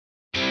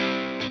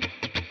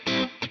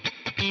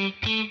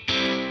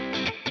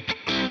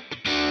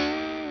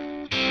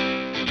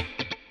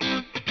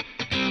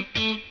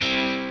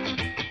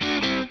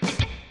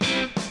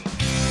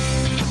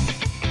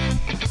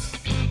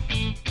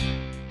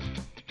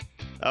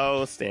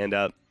Oh, stand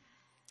up.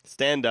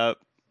 Stand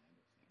up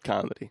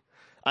comedy.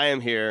 I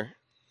am here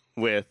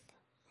with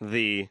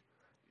the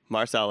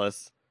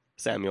Marcellus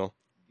Samuel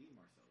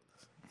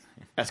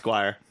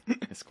Esquire.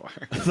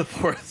 Esquire. The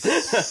fourth.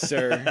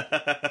 Sir.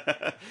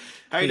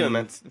 How you doing,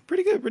 man?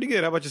 Pretty good, pretty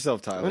good. How about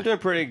yourself, Tyler? I'm doing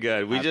pretty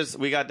good.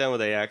 We got done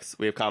with AX.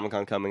 We have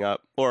Comic-Con coming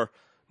up. Or,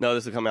 no,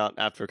 this will come out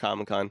after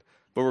Comic-Con.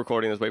 We're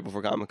recording this way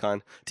before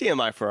Comic-Con.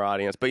 TMI for our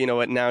audience. But you know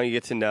what? Now you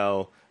get to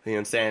know the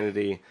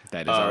insanity.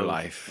 That is our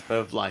life.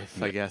 Of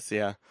life, I guess,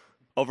 yeah.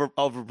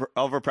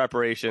 Over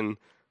preparation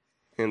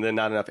and then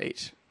not enough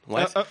H.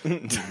 What?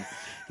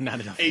 Not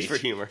enough H for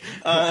humor.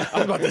 I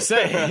was about to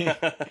say.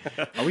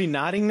 Are we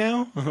nodding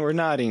now? We're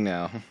nodding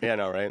now. Yeah,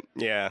 no, right?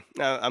 Yeah.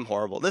 I'm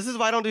horrible. This is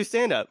why I don't do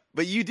stand-up.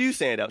 But you do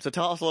stand-up. So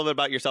tell us a little bit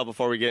about yourself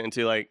before we get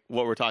into like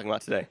what we're talking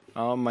about today.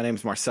 My name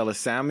is Marcellus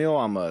Samuel.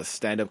 I'm a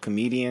stand-up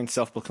comedian,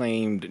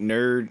 self-proclaimed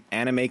nerd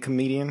anime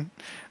comedian.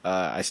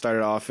 I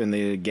started off in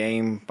the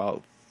game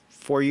about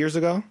 4 years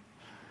ago.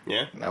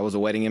 Yeah. I was a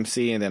wedding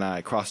MC, and then I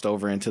crossed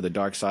over into the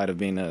dark side of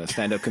being a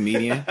stand-up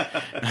comedian.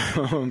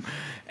 The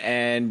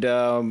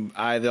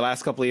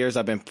last couple of years,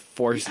 I've been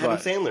forced. Adam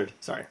Sandler.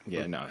 Sorry.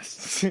 Yeah, no,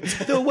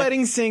 the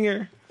wedding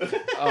singer.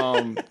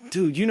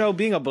 Dude, you know,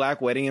 being a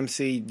black wedding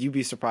MC, you'd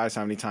be surprised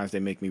how many times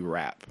they make me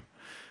rap.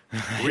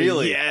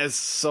 Really? Yes.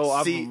 So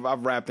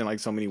I've rapped in like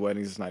so many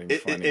weddings. It's not even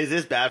funny. Is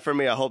this bad for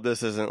me? I hope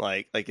this isn't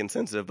like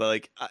insensitive. But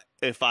like,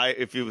 if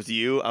it was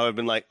you, I would have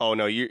been like, oh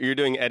no, you're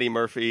doing Eddie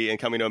Murphy and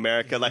Coming to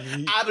America. Like,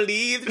 I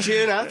believe the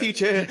children are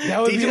future.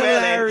 That would be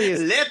hilarious.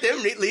 Let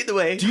them lead the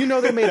way. Do you know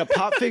they made a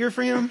pop figure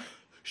for him?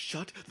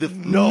 Shut the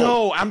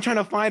No, I'm trying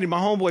to find it. My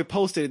homeboy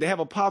posted it. They have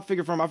a pop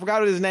figure for him. I forgot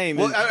what his name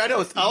is. Well, I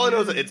know. All I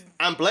know is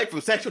I'm Blake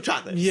from Sexual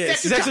Chocolate. Yeah,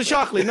 Sexual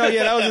Chocolate. No,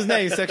 yeah, that was his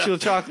name, Sexual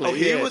Chocolate. Oh,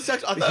 he was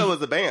Sexual. I thought it was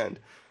the band.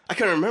 I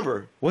couldn't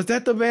remember. Was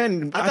that the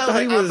band? I thought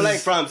he was. I'm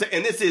Blake from,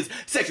 and this is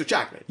Sexual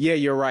Chocolate. Yeah,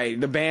 you're right.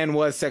 The band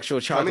was Sexual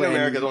Chocolate. Coming to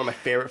America is one of my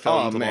favorite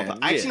films of all time. Yeah.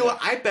 Actually, you know what?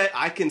 I bet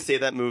I can say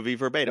that movie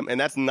verbatim, and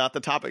that's not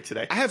the topic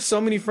today. I have so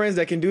many friends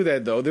that can do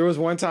that, though. There was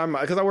one time,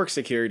 because I work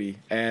security,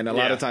 and a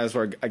lot of times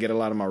where I get a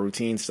lot of my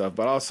routine stuff,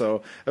 but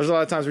also there's a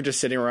lot of times we're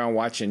just sitting around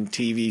watching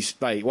TV,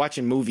 like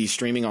watching movies,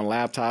 streaming on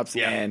laptops,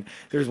 and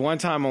there's one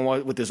time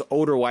with this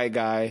older white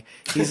guy.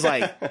 He's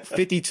like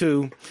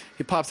 52.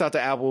 He pops out the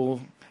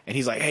Apple, and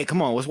he's like, hey,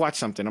 come on, let's watch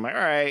something. I'm like, all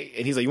right.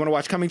 And he's like, you want to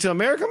watch Coming to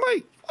America? I'm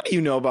like, what do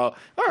you know about?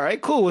 All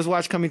right, cool, let's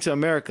watch Coming to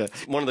America.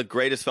 One of the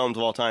greatest films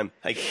of all time.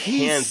 Like,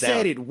 he hands down.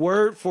 said it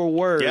word for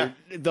word,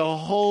 the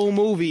whole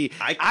movie.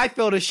 I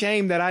felt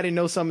ashamed that I didn't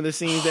know some of the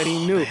scenes that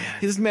he knew. Man.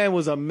 His man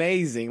was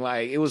amazing.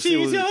 Like, it was.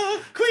 She's your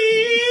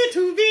queen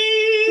to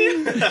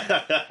be.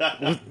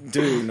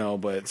 Dude, no,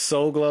 but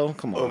Soul Glow,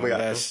 come on. Oh my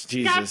God. That's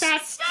Jesus. Got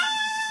that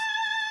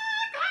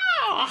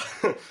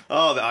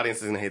oh, the audience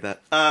is going to hate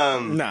that.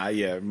 Nah,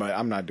 yeah, but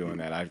I'm not doing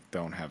that. I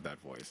don't have that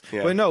voice.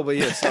 Yeah. But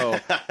yeah, so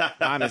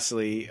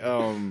honestly,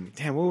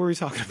 damn, what were we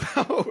talking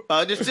about?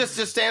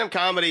 Just stand-up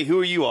comedy,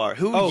 who you are.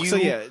 Who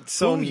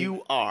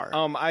you are.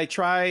 I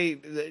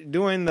tried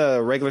doing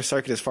the regular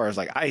circuit as far as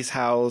like Ice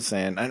House,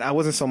 and I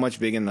wasn't so much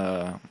big in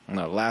the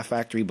Laugh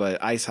Factory,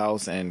 but Ice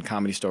House and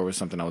Comedy Store was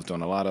something I was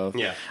doing a lot of.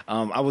 Yeah.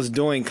 I was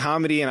doing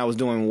comedy, and I was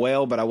doing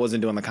well, but I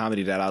wasn't doing the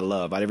comedy that I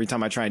love. Every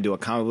time I try and do a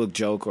comic book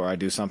joke or I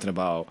do something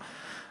about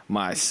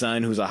my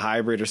son who's a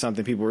hybrid or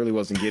something, people really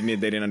wasn't getting it.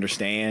 They didn't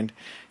understand.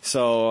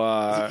 So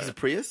he's a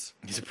Prius?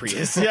 He's a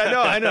Prius. Yeah,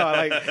 I know.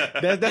 Like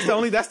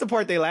that's the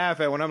part they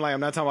laugh at when I'm like, I'm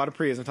not talking about a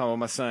Prius, I'm talking about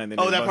my son.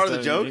 Oh, that part of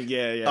the joke?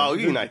 Yeah. Oh,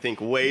 you and I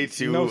think way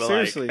too No, alike.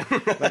 seriously.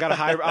 I got a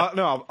hybrid.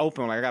 I'm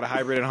open. Like, I got a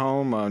hybrid at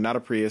home, not a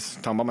Prius.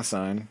 I'm talking about my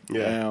son.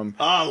 Yeah.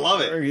 I love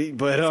it.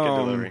 But that's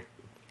good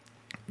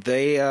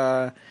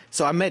delivery.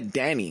 So I met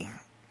Danny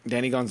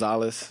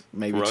Gonzalez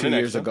maybe Ronin 2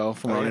 years Expo. ago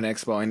from Ronin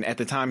Expo, and at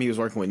the time he was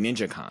working with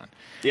NinjaCon.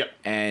 Yep.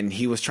 And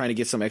he was trying to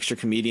get some extra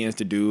comedians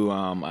to do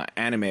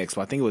Anime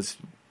Expo. I think it was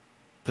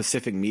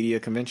Pacific Media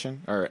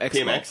Convention or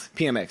Expo.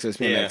 PMX. It was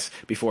PMX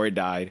before it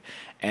died.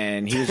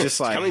 And he was just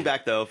like coming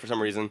back though for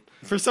some reason.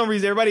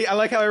 Everybody, I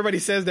like how everybody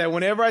says that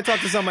whenever I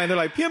talk to somebody, they're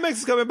like, PMX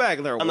is coming back.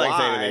 And they're I'm not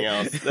saying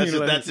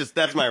anything else.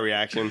 That's my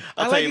reaction.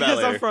 I'll tell you about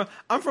it later.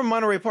 I'm from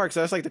Monterey Park, so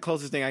that's like the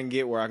closest thing I can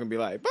get where I can be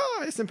like,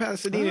 it's in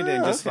Pasadena,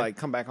 then just like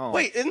come back home.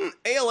 Wait, isn't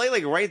ALA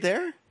like right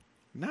there?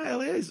 Not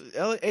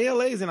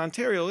ALA is in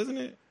Ontario, isn't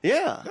it?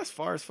 Yeah. That's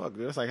far as fuck,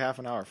 dude. That's like half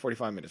an hour,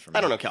 45 minutes from me.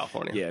 I don't know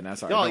California. Yeah,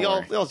 that's all right.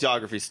 Y'all's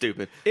geography's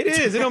stupid. It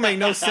is. It don't make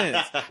no sense.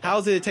 How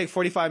does it take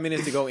 45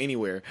 minutes to go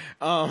anywhere?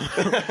 Fuck.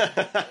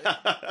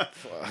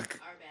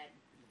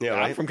 Yeah,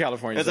 right? I'm from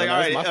California. It's so like, all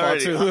right, my fault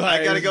too.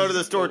 I got to go to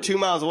the store 2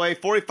 miles away,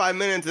 45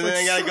 minutes, and then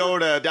I got to go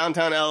to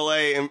downtown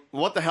LA. And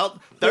what the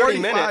hell?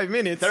 45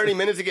 minutes. 30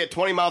 minutes to get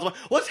 20 miles away.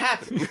 What's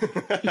happening?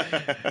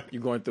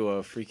 You're going through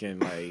a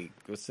freaking, like,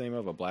 what's the name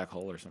of a black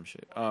hole or some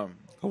shit? A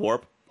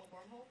warp?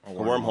 A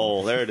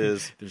wormhole. There it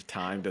is. There's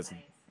time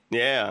doesn't.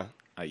 Yeah.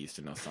 I used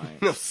to know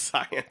science. No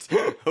science.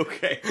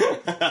 Okay.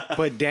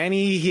 But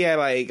Danny, he had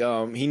like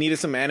he needed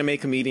some anime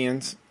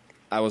comedians.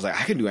 I was like,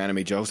 I can do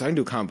anime jokes. I can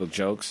do comic book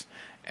jokes.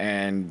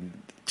 And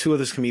 2 of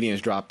those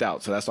comedians dropped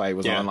out, so that's why I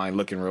was online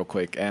looking real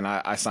quick. And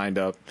I signed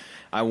up.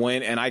 I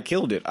went and I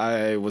killed it.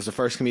 I was the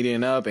first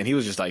comedian up, and he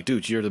was just like,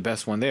 dude, you're the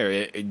best one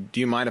there. Do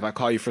you mind if I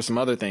call you for some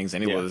other things?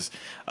 And it was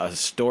a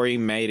story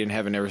made in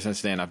heaven ever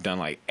since then. I've done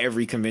like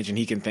every convention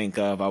he can think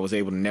of. I was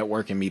able to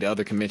network and meet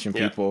other convention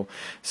people.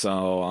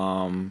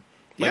 So,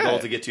 My goal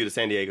to get you to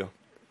San Diego.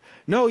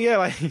 No,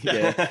 no,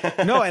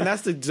 and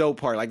that's the dope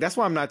part. Like, that's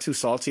why I'm not too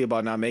salty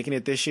about not making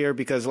it this year,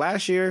 because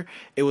last year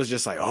it was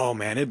just like, oh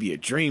man, it'd be a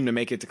dream to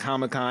make it to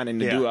Comic-Con and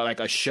to do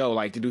like a show,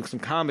 like to do some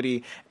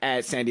comedy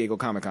at San Diego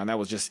Comic-Con. That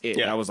was just it.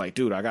 I was like,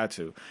 dude, I got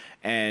to.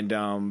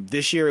 And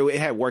this year it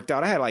had worked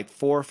out. I had like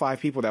 4 or 5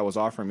 people that was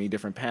offering me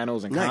different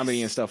panels and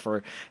comedy and stuff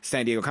for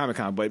San Diego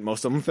Comic-Con, but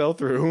most of them fell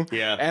through.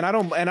 Yeah, and I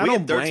don't we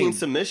had 13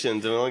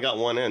 submissions and we only got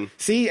 1 in.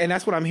 See, and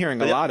that's what I'm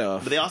hearing a lot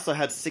of. But they also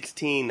had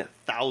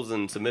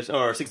 16,000 submissions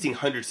or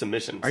 1,600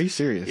 submissions. Are you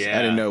serious? Yeah,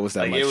 I didn't know it was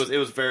that much. It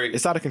was very.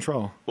 It's out of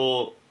control.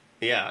 Well,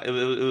 yeah, it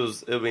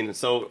was. I mean,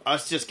 so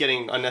us just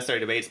getting unnecessary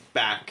debates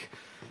back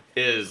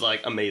is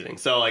like amazing.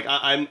 So like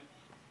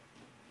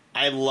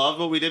I love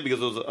what we did because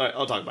it was.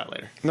 I'll talk about it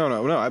later.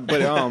 No.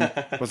 But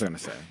what was I gonna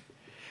say?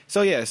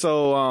 So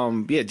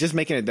just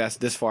making it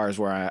this far is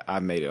where I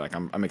made it. Like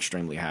I'm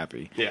extremely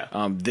happy.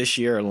 Yeah. This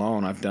year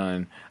alone,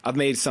 I've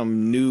made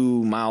some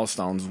new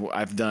milestones.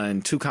 I've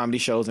done 2 comedy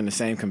shows in the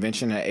same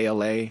convention at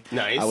ALA.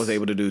 Nice. I was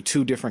able to do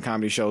 2 different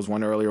comedy shows,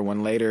 one earlier,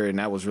 one later, and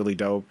that was really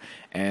dope.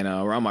 And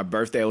around my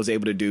birthday, I was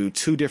able to do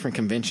 2 different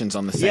conventions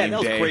on the same day. Yeah, that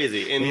was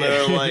crazy. And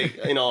they're like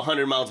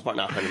 100 miles apart.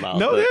 Not 100 miles.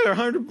 No, they're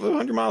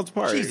 100 miles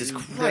apart. Jesus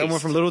Christ. I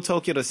went from Little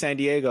Tokyo to San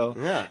Diego.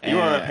 Yeah, you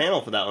were on a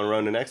panel for that one,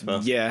 Ronin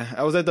Expo. Yeah,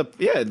 I was at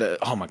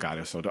oh my god,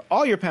 it was so dope.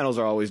 All your panels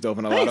are always dope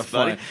and a lot of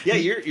fun. Buddy. Yeah,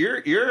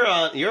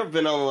 you've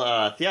been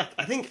on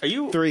I think are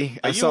you 3?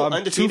 Are you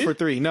undefeated? 2 for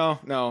 3. No,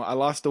 I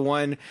lost the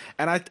one,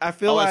 and I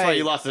feel like that's why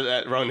you lost it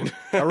at Ronin.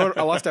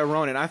 I lost at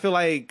Ronin. I feel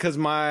like because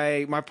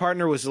my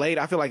partner was late.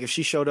 I feel like if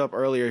she showed up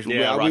earlier,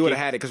 we would have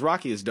had it. Because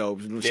Rocky is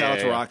dope. Shout out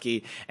to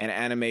Rocky and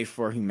Anime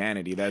for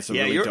Humanity. That's a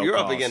really dope you're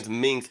cause. Up against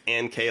Minx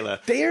and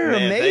Kayla. They're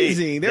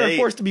amazing. They're a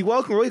force to be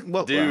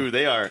welcomed. Dude,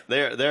 they are.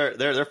 They're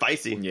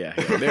feisty. Yeah,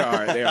 they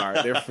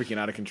are. They're freaking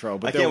out of control.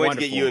 But I can't wait to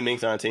get you and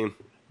Minx on a team.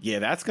 Yeah,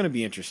 that's going to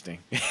be interesting.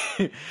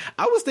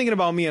 I was thinking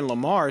about me and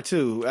Lamar,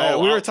 too.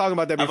 We were talking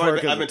about that before.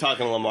 I've been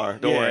talking to Lamar.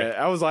 Don't worry.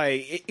 I was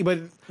like, but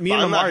me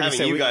and Lamar I'm not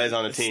having you guys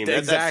on a team.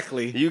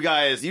 Exactly. You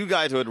guys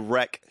would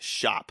wreck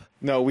shop.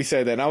 No, we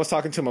said that. And I was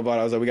talking to him about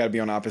it. I was like, we got to be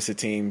on opposite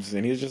teams.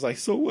 And he was just like,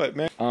 so what,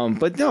 man?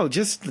 But no,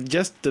 just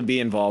to be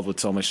involved with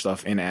so much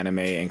stuff in anime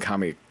and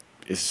comic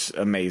is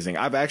amazing.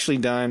 I've actually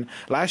done,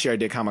 last year I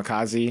did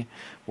Kamikaze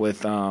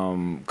with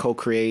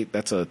Co-Create.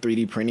 That's a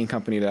 3D printing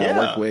company that I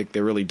work with.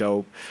 They're really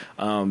dope.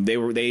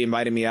 They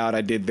invited me out.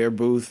 I did their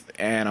booth,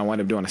 and I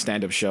wound up doing a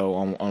stand-up show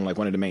on like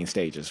one of the main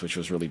stages, which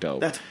was really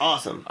dope. That's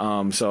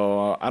awesome.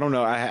 So I don't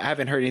know. I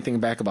haven't heard anything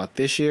back about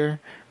this year.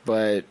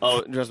 But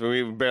trust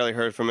me, we barely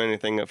heard from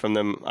anything from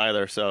them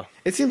either. So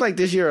it seems like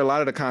this year a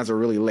lot of the cons are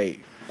really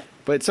late.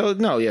 But so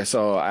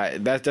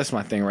that's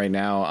my thing right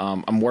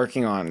now. I'm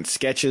working on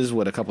sketches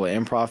with a couple of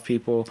improv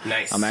people.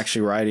 Nice. I'm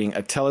actually writing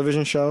a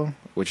television show,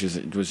 which is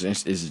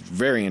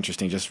very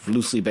interesting, just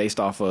loosely based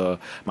off of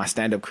my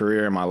stand-up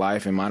career and my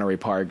life in Monterey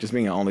Park, just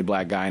being the only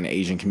black guy in the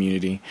Asian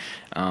community.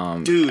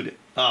 Dude.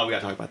 Oh, we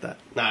gotta talk about that.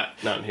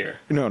 Not in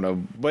here.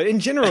 No. But in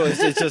general, it's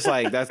just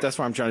like that's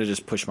where I'm trying to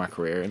just push my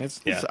career, and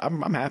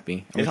I'm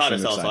happy. It's hot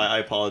as hell, so I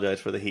apologize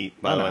for the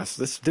heat. By the way,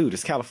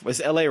 it's California.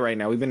 It's LA right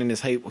now. We've been in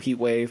this heat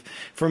wave.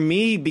 For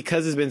me,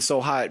 because it's been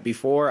so hot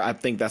before, I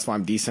think that's why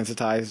I'm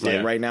desensitized.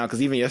 Like right now,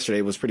 because even yesterday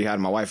it was pretty hot.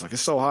 And my wife's like,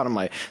 it's so hot. I'm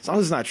like, as long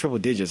as it's not triple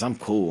digits, I'm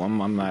cool.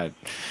 I'm not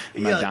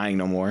dying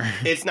no more.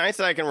 It's nice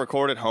that I can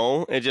record at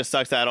home. It just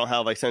sucks that I don't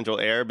have like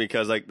central air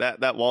because like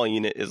that wall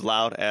unit is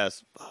loud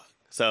as fuck.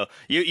 So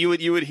you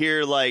would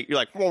hear like you're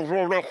like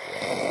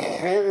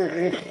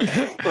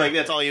like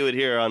that's all you would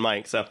hear on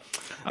mic. So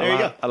there you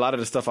go. A lot of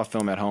the stuff I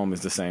film at home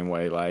is the same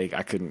way. Like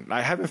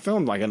I haven't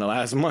filmed like in the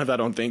last month. I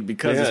don't think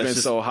because it's been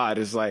so hot.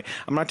 It's like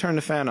I'm not turning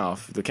the fan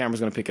off. The camera's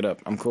gonna pick it up.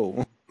 I'm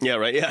cool. Yeah,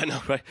 right. Yeah, I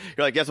know, right.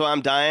 You're like, guess what?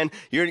 I'm dying.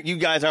 You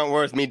guys aren't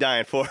worth me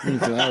dying for.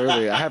 Not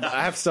really. I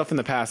have stuff in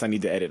the past I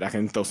need to edit. I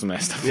can throw some of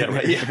that stuff. Yeah,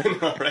 right. Yeah,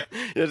 no, right.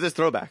 It's just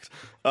throwbacks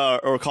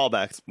or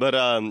callbacks. But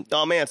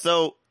oh man,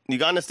 so. You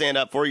got into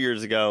stand-up 4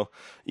 years ago.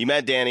 You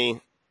met Danny.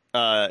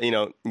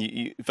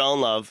 You fell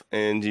in love,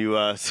 and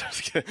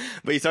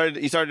but you started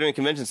doing a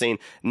convention scene.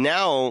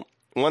 Now,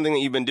 one thing that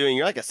you've been doing,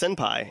 you're like a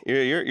senpai.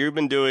 You've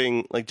been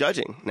doing like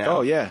judging now.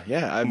 Oh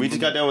yeah. We just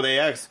got done with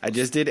AX. I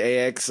just did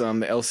AX, the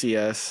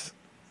LCS.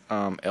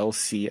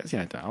 LCS,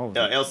 yeah.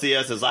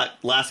 LCS is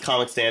Last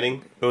Comic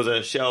Standing. It was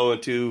a show in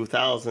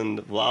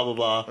 2000. Blah blah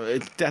blah. I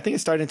think it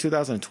started in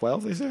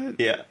 2012. They said.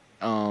 Yeah.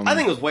 I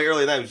think it was way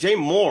earlier than that. Jay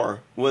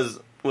Moore was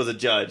was a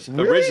judge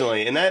Really?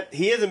 originally, and that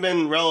he hasn't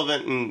been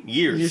relevant in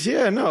years.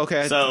 Yeah, no,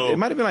 okay. So it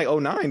might have been like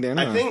 09 then.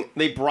 I think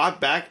they brought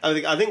back.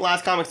 I think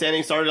Last Comic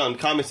Standing started on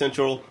Comedy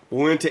Central,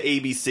 went to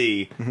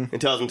ABC in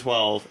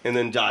 2012, and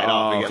then died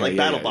off again. okay, Like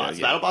yeah, BattleBots.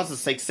 yeah. BattleBots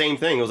is like same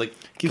thing. It was like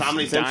Keeps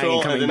Comedy dying,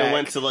 Central, coming and then back. it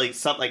went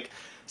to like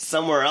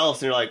somewhere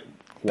else, and you're like.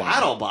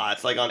 Wow.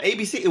 BattleBots, like on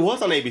ABC. It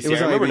was on ABC. It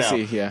was I on remember ABC, now.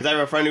 yeah. Because I have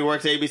a friend who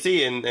works at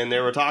ABC, and they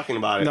were talking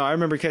about it. No, I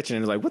remember catching it.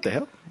 It was like, what the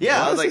hell? Yeah,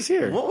 Why I was is like, this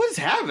here? what was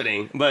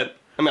happening? But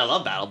I mean, I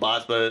love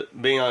BattleBots,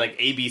 but being on like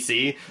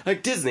ABC,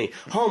 like Disney,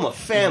 home of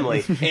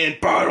family, and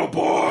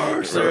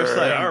BattleBots, they're just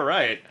like, all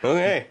right,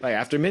 okay. Like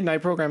after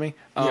midnight programming.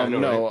 Yeah,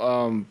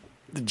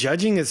 The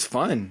judging is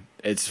fun.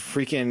 It's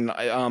freaking.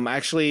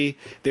 Actually,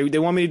 they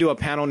want me to do a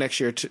panel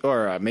next year,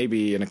 or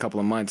maybe in a couple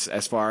of months,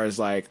 as far as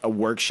like a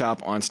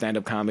workshop on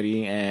stand-up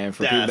comedy, and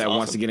for people that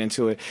wants to get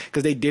into it,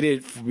 because they did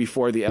it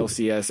before the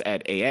LCS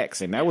at AX,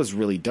 and that was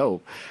really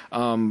dope.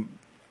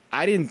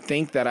 I didn't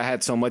think that I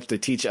had so much to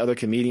teach other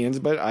comedians,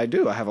 but I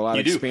do. I have a lot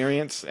of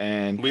experience,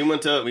 and we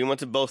went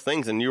to both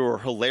things, and you were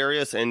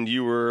hilarious, and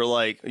you were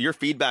like, your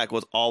feedback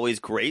was always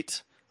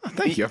great. Oh,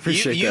 thank you. I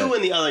appreciate that. You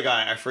and the other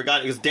guy, I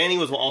forgot, because Danny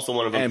was also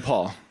one of them. And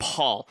Paul.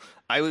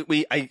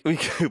 We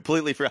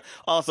completely forgot.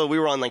 Also, we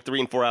were on like 3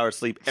 and 4 hours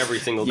sleep every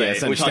single day. Yeah,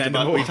 it's we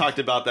understandable. talked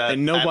about that,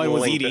 And nobody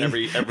was eating.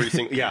 every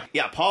single.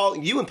 Yeah. Paul,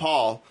 you and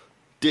Paul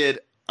did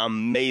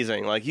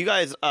amazing. Like you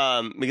guys,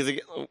 because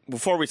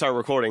before we started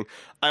recording,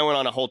 I went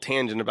on a whole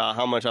tangent about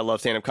how much I love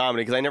stand-up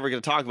comedy because I never get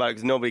to talk about it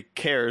because nobody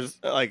cares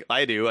like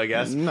I do, I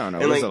guess. No.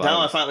 And like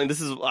now I finally,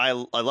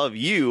 I love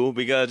you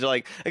because you're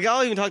like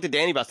I'll even talk to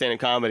Danny about stand-up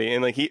comedy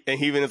and like he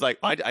even is like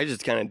I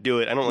just kind of do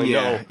it. I don't really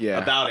know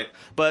about it.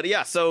 But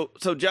yeah, so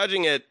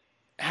judging it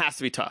has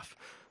to be tough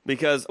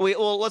because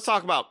let's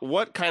talk about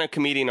what kind of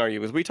comedian are you?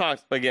 Because we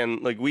talked again,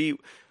 like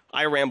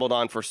I rambled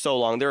on for so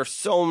long. There are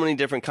so many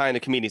different kind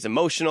of comedians: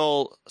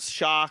 emotional,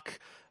 shock,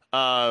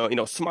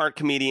 smart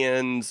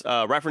comedians,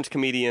 reference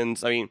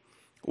comedians. I mean,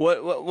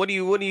 what do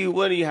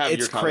you have?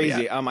 It's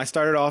crazy. I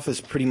started off as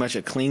pretty much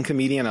a clean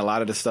comedian. A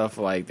lot of the stuff,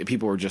 like the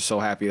people were just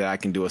so happy that I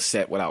can do a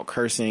set without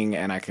cursing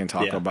and I can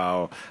talk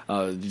about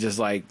just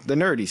like the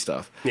nerdy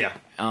stuff. Yeah.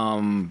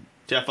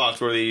 Jeff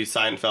Foxworthy,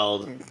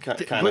 Seinfeld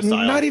kind but of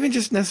style. Not even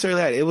just necessarily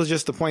that. It was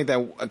just the point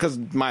that, because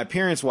my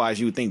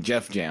appearance-wise, you would think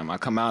Jeff Jam. I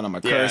come out, I'm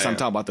a curse, I'm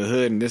talking about the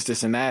hood and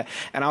this, and that.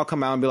 And I'll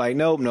come out and be like,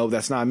 nope,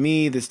 that's not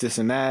me, this,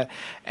 and that.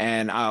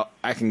 And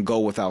I can go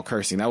without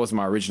cursing. That was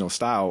my original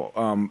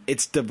style.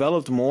 It's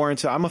developed more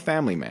into, I'm a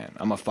family man.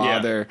 I'm a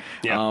father.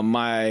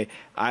 Yeah.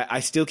 I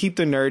still keep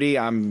the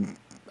nerdy.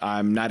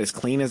 I'm not as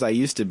clean as I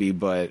used to be,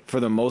 but for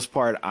the most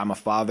part, I'm a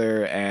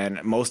father,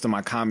 and most of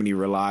my comedy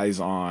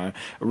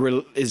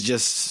is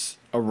just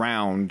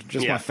around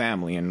my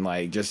family and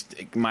like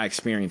just my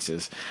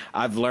experiences.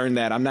 I've learned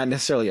that I'm not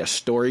necessarily a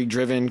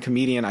story-driven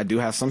comedian. I do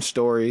have some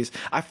stories.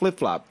 I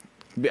flip-flop.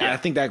 I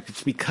think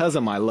that's because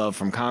of my love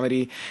from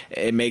comedy.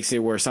 It makes it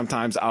where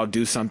sometimes I'll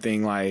do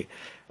something like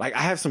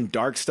I have some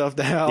dark stuff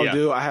that I'll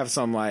do. I have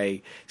some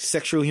like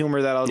sexual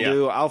humor that I'll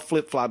do. I'll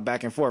flip flop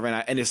back and forth,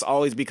 and it's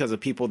always because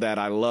of people that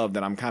I love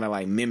that I'm kind of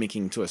like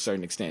mimicking to a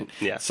certain extent.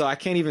 Yeah. So I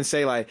can't even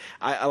say like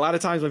a lot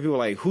of times when people are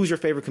like, "Who's your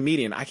favorite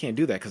comedian?" I can't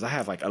do that because I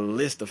have like a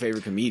list of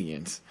favorite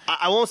comedians.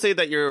 I won't say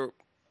that your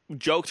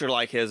jokes are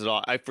like his at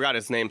all. I forgot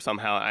his name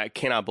somehow. I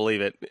cannot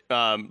believe it.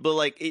 But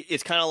like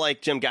it's kind of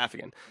like Jim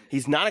Gaffigan.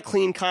 He's not a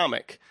clean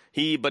comic.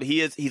 He's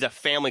a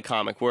family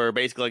comic where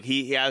basically like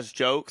he has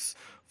jokes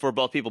for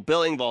both people.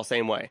 Bill Engvall,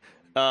 same way.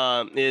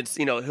 It's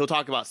he'll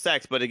talk about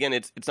sex, but again,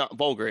 it's not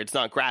vulgar, it's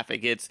not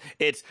graphic. It's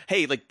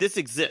hey, like this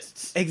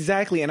exists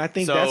exactly, and I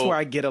think that's where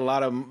I get a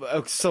lot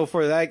of. So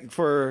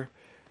for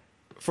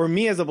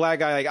me as a black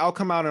guy, like I'll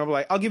come out and I'll be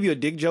like, I'll give you a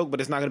dick joke,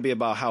 but it's not going to be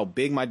about how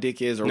big my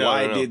dick is or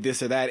why I did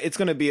this or that. It's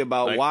going to be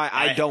about like, why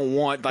I don't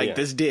want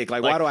this dick.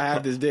 Like why do I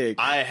have this dick?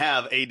 I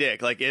have a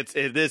dick. Like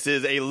this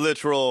is a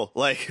literal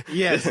like.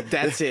 Yes,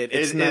 that's it.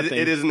 It's nothing.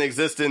 It is an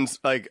existence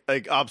like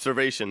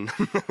observation.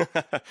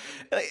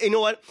 You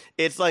know what?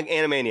 It's like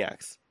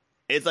Animaniacs.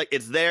 It's like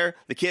it's there.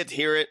 The kids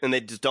hear it and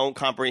they just don't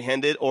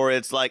comprehend it, or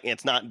it's like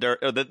it's not dirt.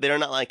 Or they're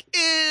not like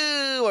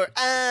ew or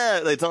ah.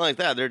 It's not like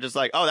that. They're just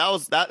like, oh,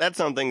 that's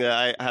something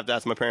that I have to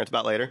ask my parents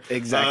about later.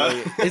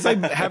 Exactly. It's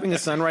like having a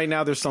son right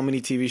now. There's so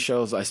many TV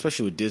shows,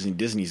 especially with Disney.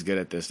 Disney's good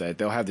at this. That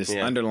they'll have this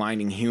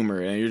underlining humor,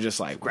 and you're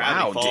just like,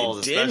 Gravity wow,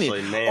 Falls,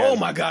 especially, man. Oh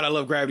my god, I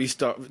love Gravity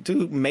Falls.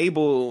 Dude,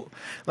 Mabel,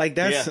 like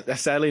that's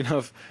sadly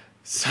enough.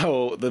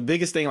 So the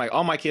biggest thing, like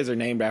all my kids are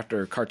named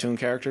after cartoon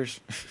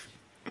characters.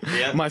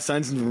 Yeah. My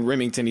son's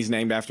Remington. He's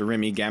named after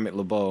Remy Remy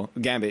LeBeau.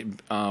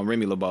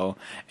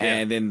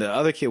 And then the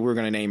other kid, we're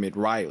going to name it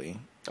Riley.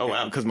 Oh,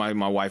 wow. Because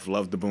my wife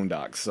loved the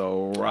Boondocks.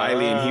 So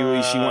Riley and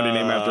Huey, she wanted to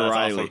name after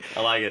Riley. Awesome.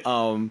 I like it.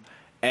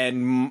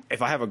 And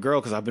if I have a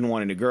girl, because I've been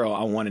wanting a girl,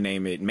 I want to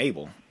name it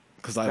Mabel.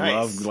 Because I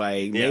love,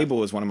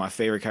 Mabel is one of my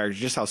favorite characters.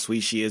 Just how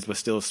sweet she is, but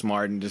still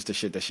smart, and just the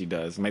shit that she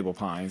does. Mabel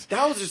Pines.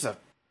 That was just a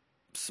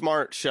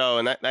smart show,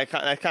 and that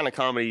kind of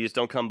comedy you just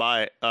don't come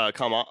on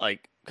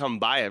like come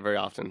by it very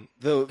often.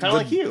 Kind of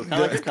like you. Kind of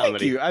like your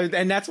comedy. Thank you.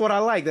 And that's what I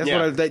like. That's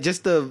what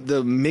just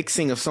the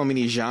mixing of so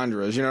many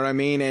genres, you know what I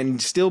mean?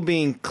 And still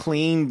being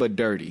clean but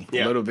dirty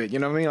a little bit, you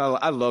know what I mean?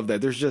 I love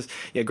that. There's just,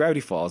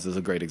 Gravity Falls is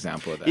a great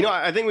example of that. You know,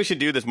 I think we should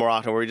do this more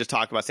often where we just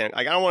talk about stand-up.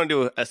 Like, I don't want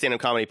to do a stand-up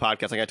comedy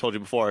podcast like I told you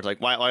before. It's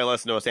like, why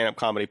listen to a stand-up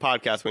comedy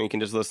podcast when you can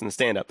just listen to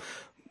stand-up?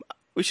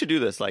 We should do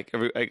this like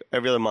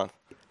every other month.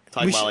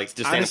 Talk about like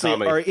just stand-up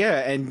comedy.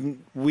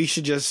 And we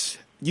should just...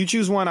 You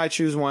choose one, I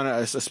choose one,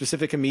 a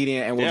specific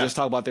comedian, and we'll just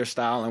talk about their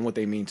style and what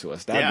they mean to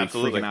us. That'd be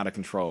freaking out of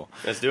control.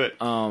 Let's do it.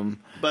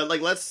 But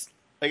like,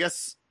 I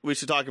guess we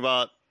should talk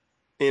about,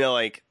 you know,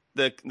 like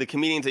the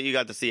comedians that you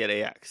got to see at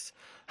AX.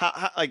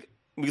 How like,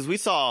 because we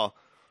saw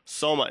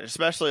so much,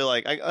 especially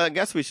like, I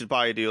guess we should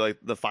probably do like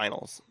the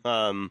finals.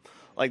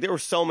 Like there were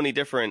so many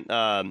different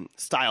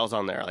styles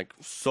on there, like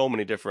so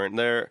many different.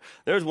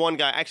 There's one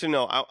guy. Actually,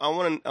 no, I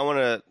want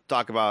to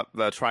talk about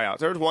the tryouts.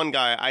 There was one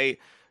guy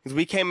because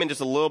we came in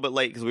just a little bit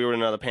late because we were in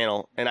another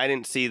panel, and I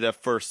didn't see the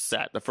first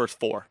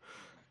 4.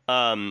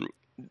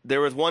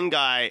 There was one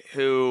guy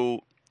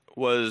who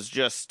was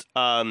just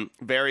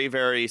very,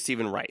 very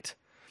Stephen Wright.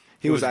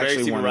 He was actually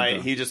very Stephen one Wright.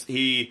 of them.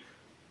 He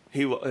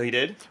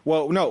did?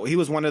 Well, no, he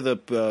was one of the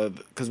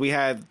because we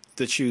had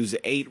to choose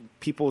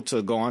 8 people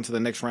to go on to the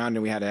next round,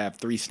 and we had to have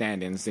 3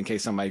 stand-ins in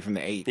case somebody from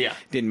the 8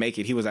 didn't make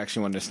it. He was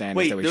actually one of the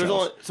stand-ins that we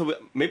chose.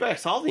 Maybe I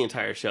saw the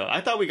entire show.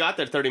 I thought we got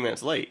there 30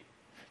 minutes late.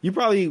 You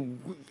probably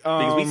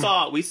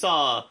because we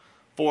saw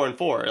 4 and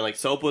 4, and like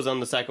Soap was on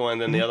the second one,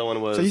 and then the other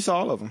one was. So you saw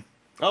all of them.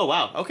 Oh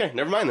wow! Okay,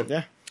 never mind then.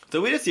 Yeah. So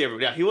we did see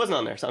everybody. Yeah, he wasn't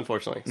on there,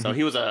 unfortunately. So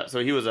he was a.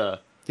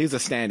 He was a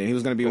stand-in. He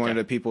was going to be one of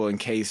the people in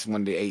case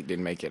one of the 8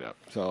 didn't make it up.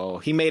 So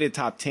he made it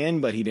top 10,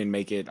 but he didn't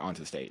make it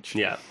onto stage.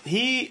 Yeah,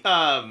 he.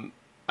 I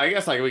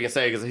guess like we can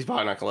say because he's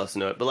probably not going to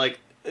listen to it, but like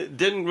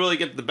didn't really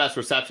get the best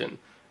reception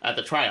at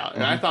the tryout,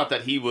 and I thought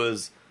that he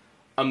was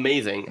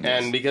amazing.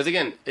 Yes. And because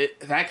again,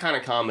 that kind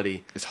of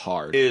comedy is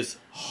hard.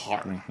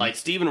 Like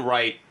Stephen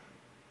Wright.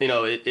 You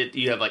know,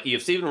 you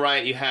have Stephen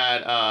Wright. You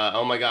had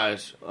oh my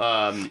gosh,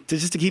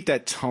 just to keep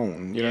that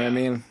tone. You know what I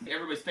mean?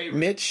 Everybody's favorite,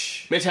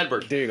 Mitch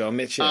Hedberg. There you go,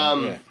 Mitch. You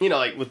know,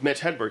 like with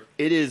Mitch Hedberg,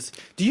 it is.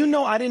 Do you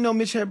know? I didn't know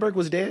Mitch Hedberg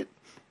was dead.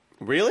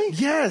 Really?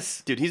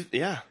 Yes, dude.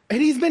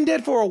 And he's been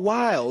dead for a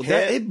while.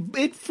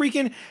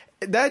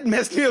 That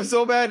messed me up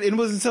so bad. It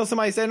wasn't until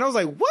somebody said it, and I was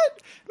like,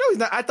 what? No, he's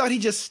not. I thought he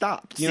just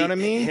stopped. You know what I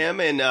mean?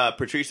 Him and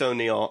Patrice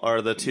O'Neal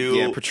are the two.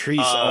 Yeah, Patrice.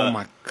 Oh,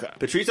 my God.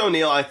 Patrice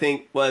O'Neal, I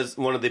think, was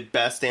one of the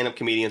best stand-up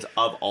comedians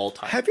of all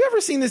time. Have you ever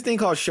seen this thing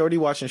called Shorty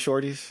Watching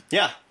Shorties?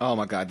 Yeah. Oh,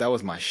 my God. That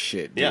was my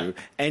shit, dude. Yeah.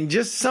 And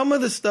just some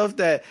of the stuff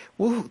that...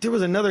 there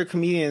was another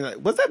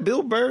comedian. Was that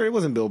Bill Burr? It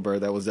wasn't Bill Burr.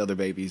 That was the other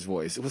baby's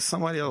voice. It was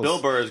somebody else.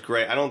 Bill Burr is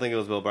great. I don't think it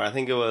was Bill Burr. I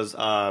think it was...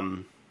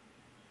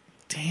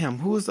 Damn,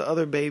 who was the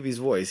other baby's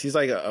voice? He's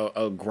like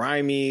a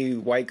grimy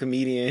white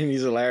comedian.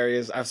 He's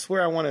hilarious. I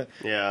swear I want to...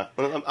 Yeah.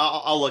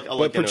 I'll look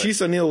But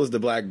Patrice O'Neal was the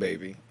black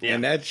baby. Yeah.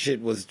 And that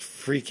shit was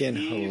freaking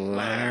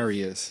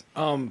hilarious.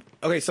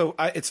 Okay, so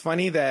it's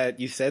funny that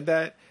you said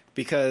that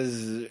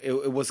because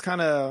it was kind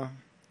of...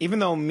 Even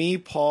though me,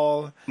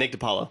 Paul... Nick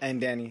DiPaolo.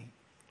 And Danny...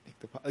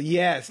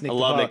 Yes, Nick I DiPaolo.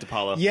 love Nick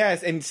DiPaolo.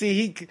 Yes, and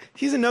see,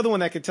 he's another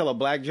one that could tell a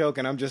black joke,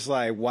 and I'm just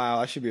like, wow,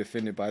 I should be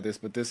offended by this,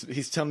 but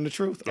he's telling the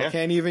truth. Yeah. I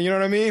can't even, you know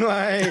what I mean?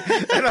 Like,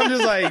 and I'm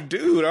just like,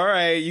 dude, all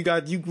right, you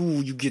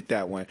get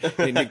that one.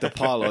 Hey, Nick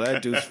DiPaolo,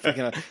 that dude's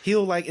freaking.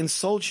 He'll like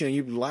insult you, and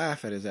you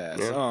laugh at his ass.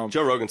 Yeah.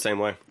 Joe Rogan, same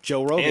way.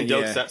 Joe Rogan,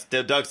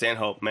 and Doug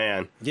Stanhope,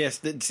 man. Yes,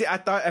 see, I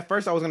thought at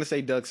first I was gonna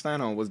say Doug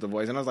Stanhope was the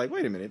voice, and I was like,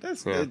 wait a minute,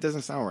 it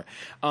doesn't sound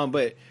right.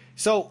 But.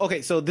 So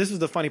this is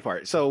the funny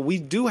part. So we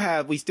still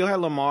had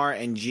Lamar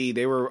and G.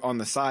 They were on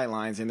the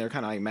sidelines and they're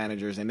kind of like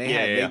managers, and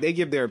they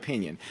give their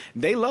opinion.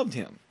 They loved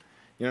him.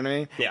 You know what I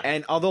mean? Yeah.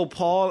 And although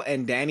Paul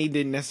and Danny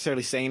didn't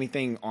necessarily say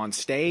anything on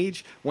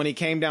stage, when it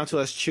came down to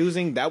us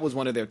choosing, that was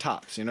one of their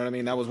tops. You know what I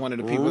mean? That was one of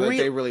the people that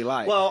they really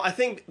liked. Well, I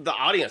think the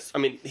audience. I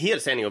mean, he had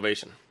a standing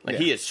ovation.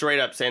 He had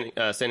straight up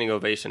standing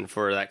ovation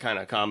for that kind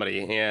of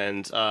comedy,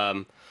 and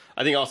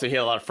I think also he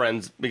had a lot of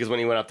friends because when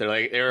he went up there,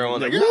 like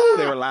everyone was like,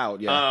 they were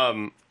loud.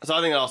 Yeah. So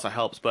I think that also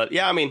helps. But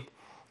yeah, I mean,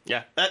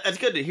 yeah, that's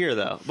good to hear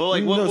though. But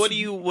like, what do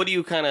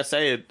you kind of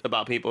say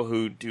about people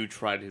who do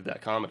try to do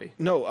that comedy?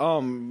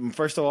 No.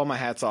 First of all, my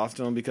hat's off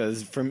to them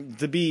because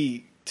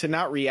to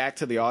not react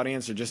to the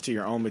audience or just to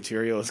your own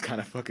material is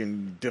kind of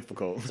fucking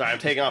difficult. Sorry, I'm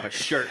taking off a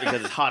shirt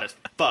because it's hot as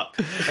fuck.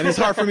 And it's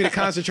hard for me to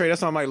conconcentrate.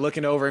 That's why I'm like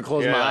looking over and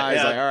closing my eyes.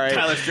 Yeah. Like, all right.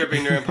 Tyler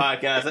stripping during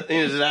podcast.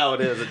 This is how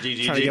it is at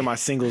GGG. Trying to get my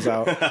singles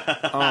out.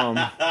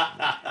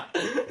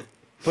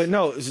 But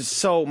no,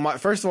 so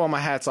first of all, my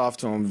hat's off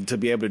to him to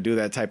be able to do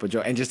that type of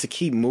joke and just to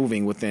keep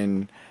moving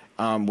within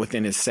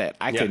his set.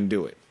 I couldn't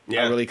do it.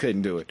 Yeah. I really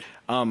couldn't do it.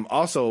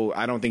 Also,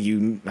 I don't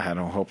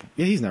hope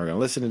he's never going to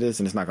listen to this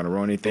and it's not going to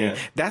ruin anything. Yeah.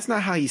 That's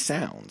not how he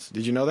sounds.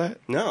 Did you know that?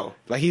 No.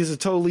 Like he's a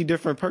totally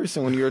different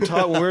person when we were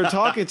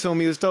talking to him.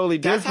 He was totally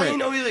different. That's how you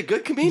know he's a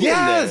good comedian.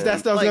 Yes,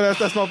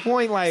 that's my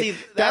point. Like see,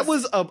 that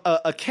was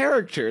a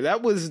character.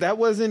 That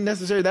wasn't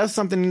necessary. That was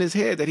something in his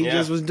head that he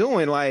just was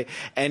doing. Like,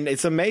 and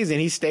it's amazing.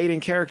 He stayed in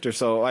character.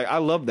 So like, I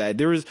love that.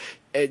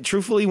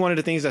 truthfully, one of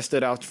the things that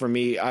stood out for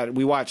me,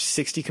 we watched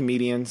 60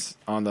 comedians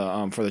on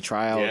the for the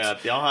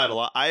tryouts. Yeah, y'all had a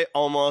lot. I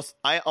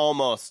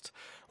almost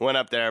went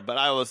up there, but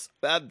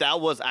that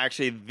was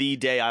actually the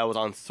day I was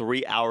on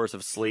 3 hours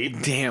of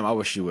sleep. Damn, I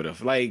wish you would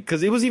have. Like,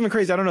 because it was even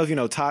crazy. I don't know if you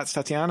know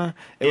Tatiana.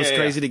 It was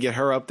crazy to get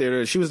her up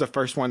there. She was the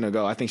first one to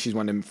go. I think she's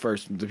one of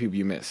the people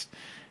you missed.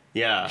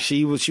 Yeah,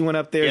 she went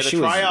up there. Yeah, the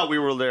tryout we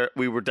were there.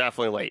 We were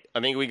definitely late.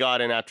 I think we got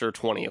in after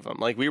 20 of them.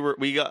 Like we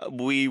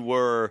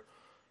were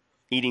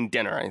eating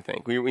dinner. I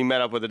think we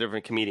met up with a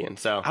different comedian.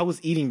 So I was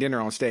eating dinner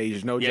on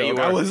stage. No joke. You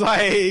were. I was like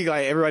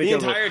everybody the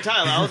entire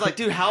time. I was like,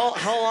 dude, how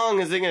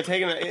long is it going to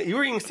take? You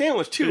were eating a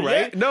sandwich too,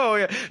 right?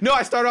 No.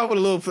 I started off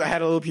with I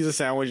had a little piece of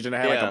sandwich, and I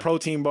had like a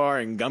protein bar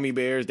and gummy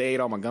bears. They ate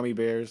all my gummy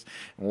bears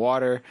and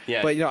water.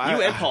 Yeah, but you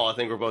and Paul, I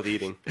think, were both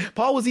eating.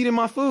 Paul was eating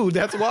my food.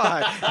 That's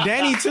why.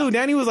 Danny too.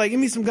 Danny was like,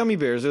 give me some gummy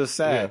bears. It was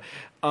sad.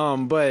 Yeah.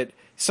 But.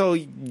 So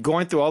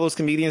going through all those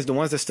comedians, the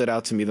ones that stood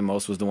out to me the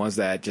most was the ones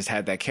that just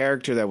had that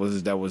character that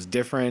was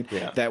different,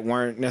 that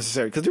weren't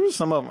necessary. Because there was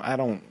some of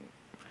them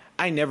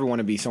I never want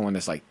to be someone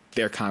that's like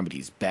their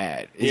comedy's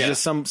bad. It's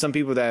just some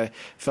people that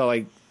felt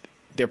like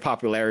their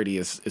popularity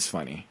is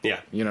funny.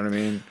 Yeah, you know what I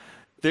mean.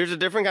 There's a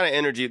different kind of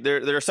energy.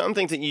 There are some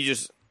things that you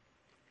just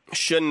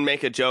shouldn't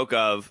make a joke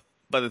of.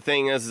 But the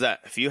thing is that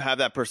if you have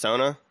that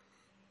persona,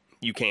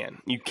 you can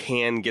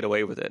get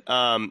away with it.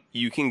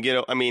 You can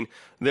get. I mean,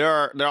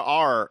 there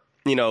are.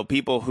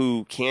 People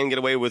who can get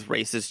away with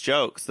racist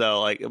jokes,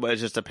 though. Like, it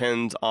just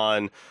depends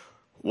on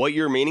what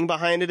your meaning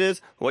behind it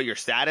is, what your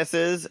status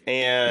is,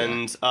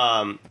 and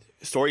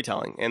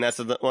storytelling. And that's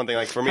the one thing.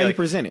 Like for me, how you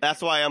present it.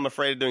 That's why I'm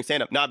afraid of doing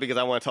stand up. Not because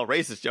I want to tell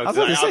racist jokes. I was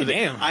going to say,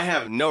 damn. I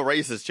have no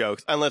racist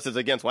jokes unless it's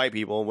against white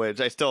people,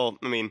 which I still.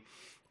 I mean.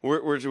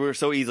 We're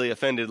so easily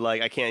offended,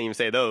 like I can't even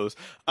say those.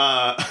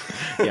 Yeah,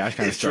 I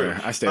kind of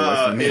stay away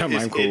from me.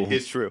 I'm cool.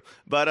 It's true,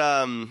 but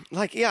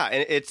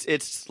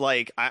it's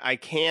like I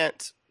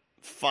can't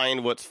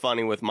find what's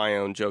funny with my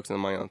own jokes and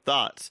my own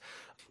thoughts.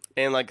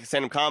 And like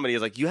stand-up comedy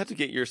is like you have to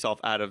get yourself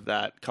out of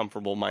that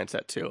comfortable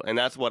mindset too, and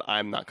that's what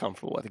I'm not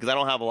comfortable with because I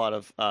don't have a lot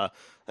of.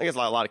 I guess a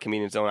lot of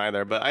comedians don't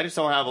either, but I just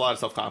don't have a lot of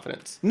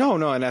self-confidence. No,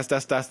 and that's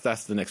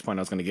the next point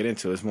I was going to get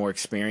into. It's more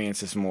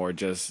experience. It's more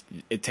just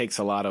it takes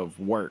a lot of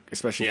work,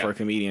 especially for a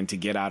comedian to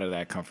get out of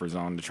that comfort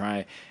zone to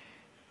try.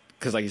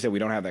 Because like you said, we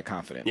don't have that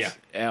confidence.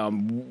 Yeah.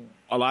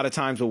 A lot of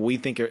times what we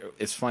think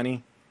is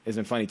funny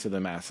isn't funny to the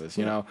masses.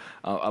 You know,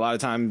 a lot of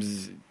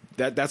times.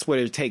 That's what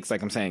it takes,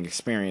 like I'm saying,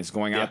 experience,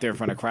 going out there in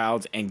front of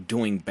crowds and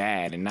doing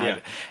bad and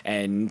not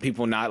and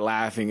people not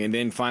laughing and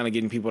then finally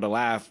getting people to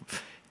laugh.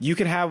 You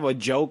can have a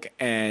joke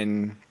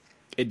and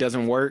it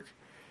doesn't work.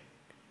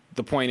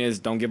 The point is,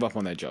 don't give up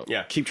on that joke.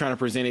 Yeah. Keep trying to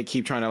present it.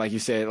 Keep trying to, like you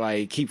said,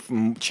 like keep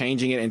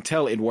changing it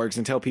until it works,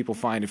 until people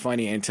find it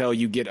funny, until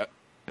you get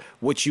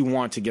what you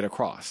want to get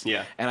across.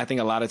 Yeah. And I think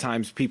a lot of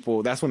times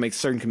that's what makes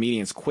certain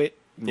comedians quit.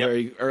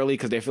 Very early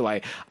because they feel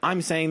like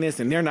I'm saying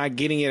this and they're not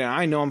getting it and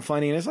I know I'm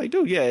funny and it's like,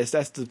 dude,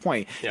 that's the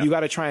point. You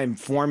got to try and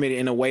form it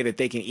in a way that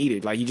they can eat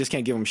it. Like you just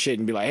can't give them shit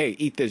and be like, hey,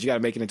 eat this. You got to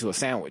make it into a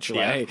sandwich.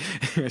 Like,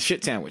 hey,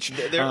 shit sandwich.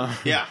 There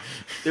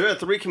are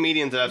 3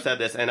 comedians that have said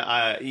this, and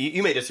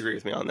you may disagree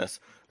with me on this.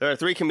 There are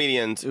 3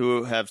 comedians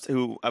who have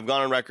gone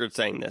on record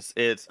saying this.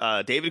 It's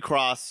David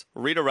Cross,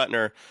 Rita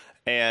Rutner,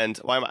 and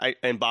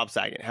Bob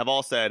Saget have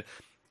all said,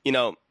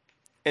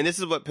 and this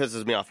is what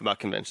pisses me off about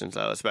conventions,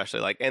 though,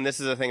 especially. And this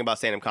is the thing about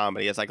stand-up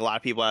comedy. It's like a lot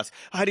of people ask,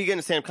 how do you get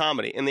into stand-up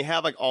comedy? And they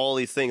have, like, all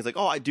these things. Like,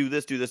 oh, I do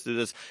this, do this, do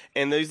this.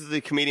 And these are the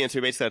comedians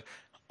who basically said,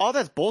 all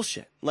that's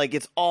bullshit. Like,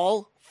 it's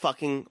all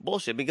fucking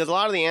bullshit. Because a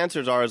lot of the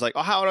answers are like,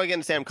 oh, how do I get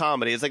into stand-up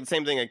comedy? It's like the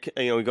same thing,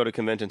 we go to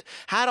conventions.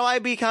 How do I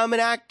become an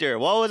actor?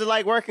 What was it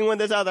like working with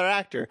this other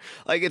actor?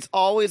 Like, it's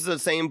always the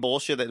same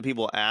bullshit that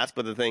people ask.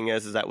 But the thing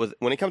is that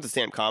when it comes to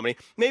stand-up comedy,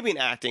 maybe in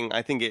acting,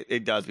 I think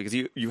it does because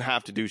you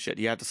have to do shit.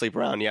 You have to sleep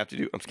around. You have to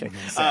do. I'm just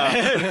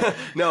kidding.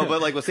 No,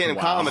 but like with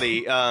stand-up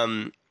comedy,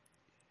 there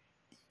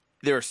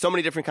are so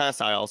many different kind of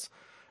styles,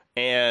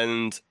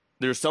 and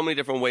there's so many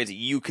different ways that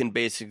you can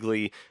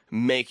basically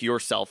make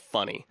yourself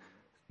funny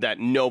that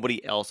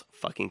nobody else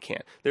fucking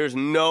can. There's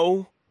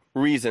no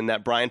reason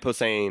that Brian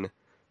Posehn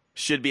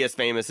should be as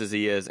famous as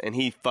he is, and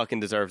he fucking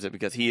deserves it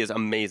because he is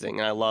amazing,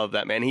 and I love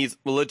that man. He's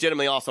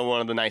legitimately also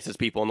one of the nicest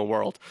people in the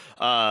world,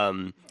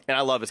 and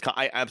I love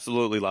I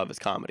absolutely love his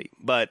comedy.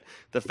 But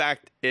the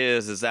fact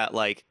is that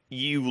like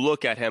you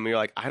look at him, and you're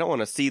like, I don't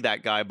want to see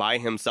that guy by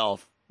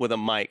himself with a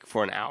mic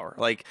for an hour.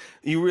 Like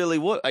you really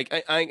would.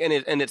 Like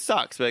and it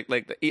sucks. But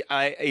like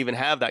I even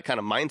have that kind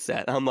of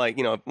mindset. I'm like,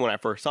 when I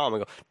first saw him, I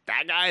go,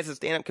 that guy is a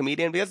stand-up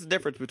comedian. Because that's the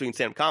difference between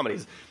stand-up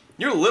comedies.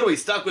 You're literally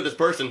stuck with this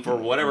person for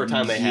whatever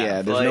time they have.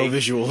 Yeah, there's no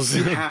visuals.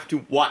 You have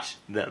to watch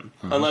them,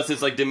 unless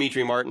it's like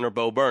Dimitri Martin or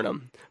Bo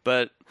Burnham.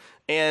 But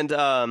and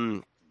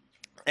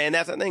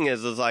that's the thing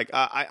is like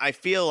I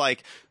feel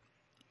like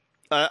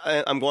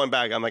I'm going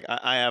back. I'm like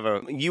I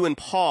have you and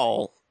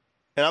Paul.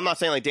 And I'm not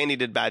saying like Danny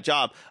did a bad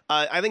job.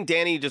 I think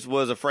Danny just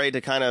was afraid to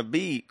kind of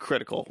be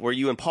critical, where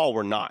you and Paul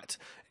were not.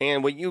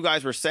 And what you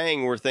guys were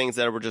saying were things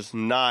that were just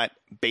not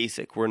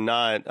basic. Were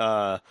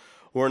not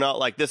we're not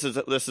like this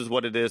is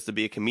what it is to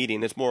be a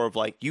comedian. It's more of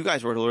like you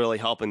guys were really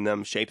helping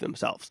them shape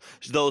themselves,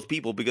 those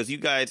people, because you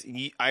guys,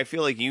 I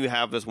feel like you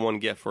have this one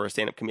gift for a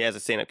stand-up as a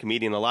stand-up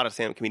comedian. A lot of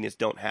stand-up comedians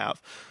don't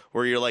have,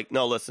 where you're like,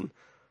 no, listen,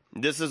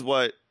 this is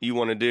what you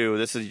want to do.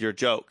 This is your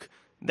joke.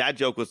 That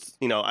joke was,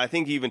 I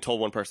think you even told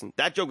one person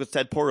that joke was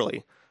said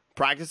poorly.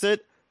 Practice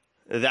it.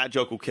 That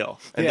joke will kill,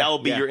 and that will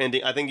be your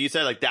ending. I think you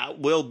said like that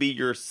will be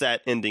your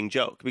set ending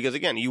joke, because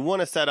again, you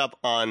want to set up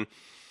on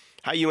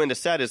how you end a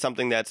set is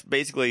something that's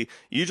basically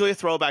usually a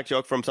throwback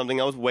joke from something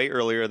that was way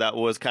earlier that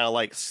was kind of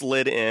like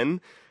slid in,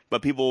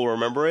 but people will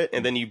remember it,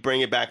 and then you bring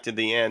it back to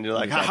the end. You're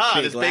like,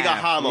 haha, this big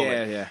aha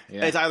moment. Yeah.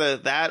 It's either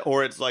that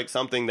or it's like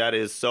something that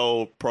is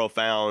so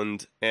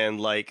profound,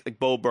 and like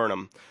Bo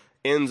Burnham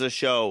ends a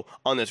show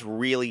on this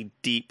really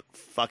deep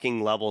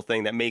fucking level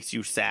thing that makes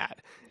you sad.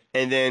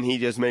 And then he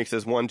just makes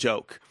this one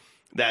joke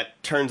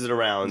that turns it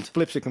around.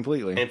 Flips it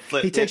completely. And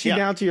he takes you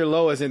down to your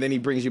lowest, and then he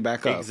brings you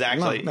back up.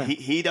 Exactly. No.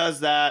 He does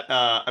that.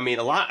 I mean,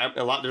 a lot.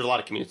 There's a lot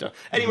of comedians.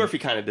 Eddie Murphy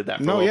kind of did that.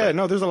 For a little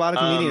bit. There's a lot of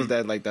comedians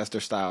that like that's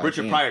their style.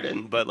 Richard Pryor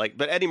didn't, but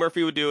Eddie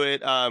Murphy would do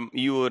it.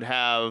 You would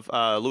have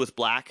Louis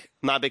Black.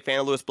 Not a big fan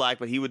of Louis Black,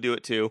 but he would do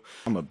it too.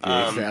 I'm a big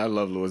fan. I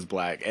love Louis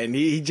Black, and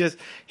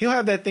he'll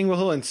have that thing where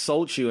he'll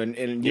insult you,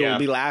 and you'll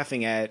be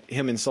laughing at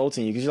him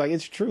insulting you because you're like,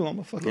 it's true. I'm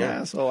a fucking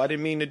asshole. I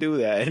didn't mean to do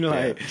that. And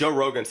like Joe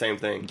Rogan, same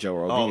thing. Joe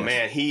Rogan. Oh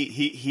man,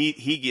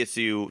 he gets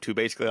you to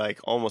basically like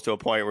almost to a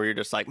point where you're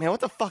just like, man,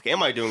 what the fuck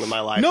am I doing with my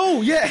life?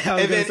 No, yeah.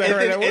 And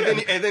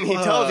then he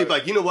tells you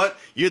like, you know what?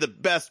 You're the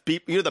best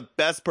You're the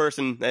best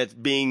person that's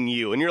being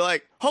you, and you're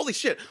like, holy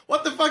shit,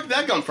 what the fuck did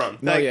that come from?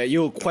 No,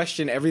 you'll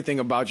question everything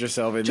about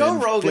yourself and then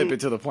flip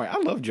it to the point. I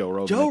love Joe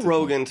Rogan. Joe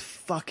Rogan's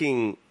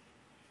fucking,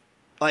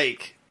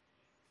 like,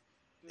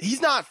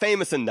 he's not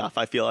famous enough,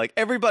 I feel like.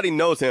 Everybody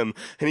knows him,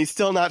 and he's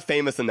still not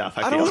famous enough,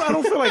 I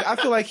don't feel like, I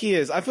feel like he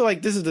is. I feel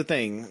like this is the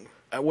thing.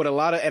 With a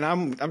lot of, and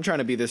I'm trying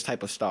to be this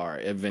type of star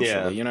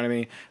eventually. You know what I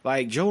mean?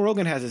 Like Joe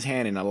Rogan has his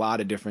hand in a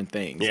lot of different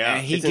things. Yeah,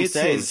 and he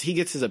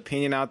gets his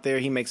opinion out there.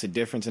 He makes a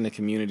difference in the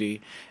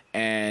community,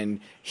 and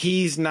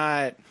he's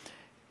not.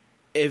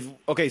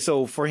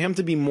 So for him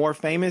to be more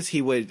famous,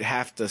 he would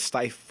have to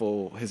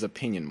stifle his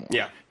opinion more.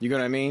 Yeah. You know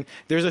what I mean?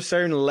 There's a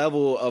certain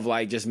level of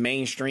like just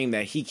mainstream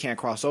that he can't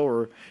cross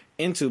over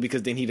into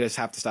because then he just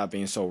have to stop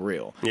being so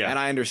real. Yeah. And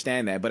I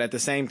understand that. But at the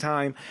same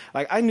time,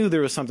 like I knew there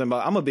was something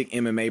about, I'm a big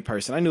MMA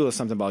person. I knew there was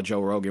something about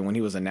Joe Rogan when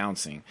he was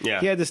announcing. Yeah.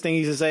 He had this thing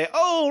he used to say,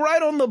 oh,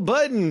 right on the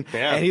button.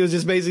 Yeah. And he was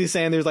just basically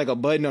saying there's like a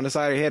button on the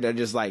side of your head that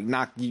just like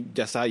knock you,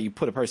 just how you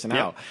put a person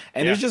out.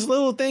 And there's just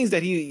little things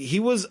that he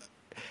was,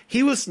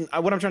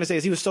 what I'm trying to say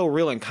is he was so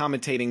real in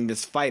commentating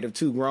this fight of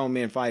two grown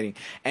men fighting.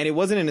 And it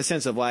wasn't in the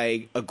sense of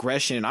like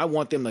aggression. I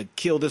want them to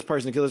kill this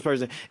person.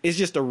 It's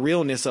just a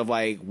realness of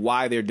like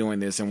why they're doing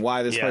this and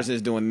why this person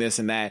is doing this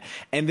and that.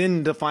 And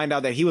then to find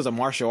out that he was a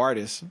martial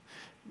artist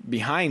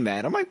behind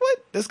that. I'm like,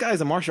 what? This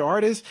guy's a martial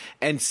artist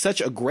and such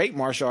a great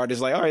martial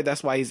artist. Like, all right,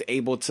 that's why he's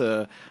able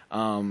to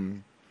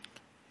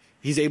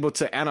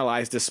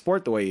analyze this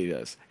sport the way he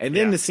does. And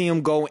then to see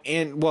him go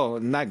in, well,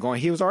 not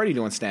going, he was already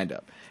doing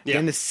stand-up. Yeah.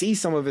 Then to see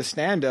some of his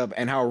stand-up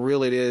and how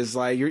real it is,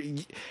 like,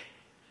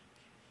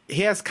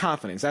 he has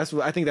confidence. I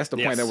think that's the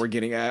point that we're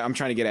getting at. I'm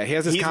trying to get at. He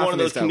has this confidence. He's one of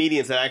those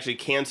comedians that actually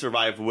can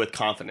survive with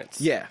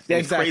confidence. Yeah,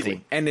 exactly.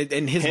 Crazy. And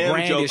his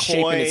brand Joe is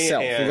shaping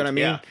itself. You know what I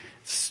mean? Yeah.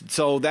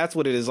 So that's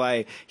what it is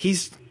like.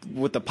 He's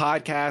with the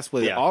podcast,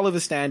 with all of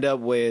his stand-up,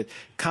 with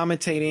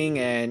commentating,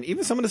 and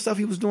even some of the stuff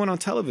he was doing on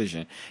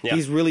television. Yeah.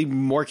 He's really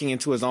working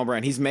into his own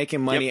brand. He's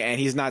making money, and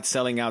he's not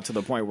selling out to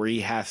the point where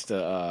he has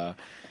to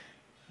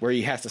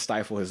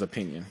stifle his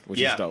opinion, which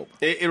is dope.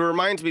 It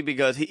reminds me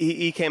because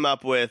he came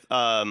up with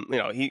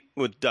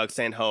with Doug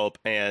Stanhope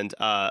and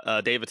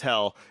Dave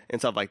Attell and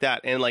stuff like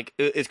that, and like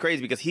it's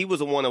crazy because he was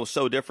the one that was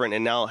so different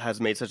and now has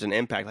made such an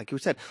impact. Like you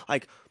said,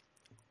 like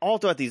all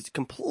throughout these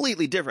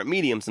completely different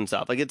mediums and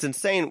stuff. Like it's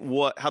insane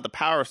how the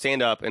power of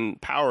stand up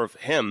and power of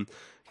him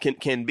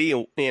can be,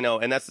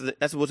 and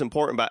that's what's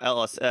important about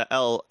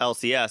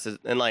LCS.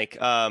 And like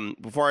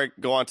before I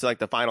go on to like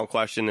the final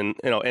question and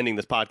ending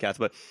this podcast,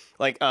 but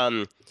like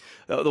the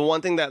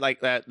one thing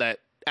that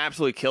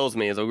absolutely kills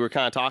me is that we were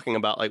kind of talking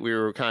about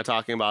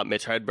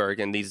Mitch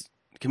Hedberg and these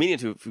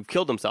comedians who've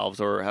killed themselves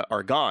or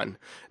are gone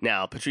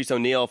now. Patrice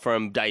O'Neal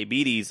from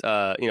diabetes,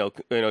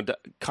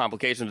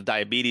 complications of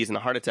diabetes and a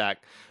heart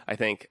attack, I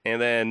think.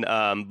 And then,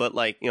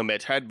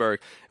 Mitch Hedberg.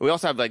 We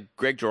also have like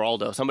Greg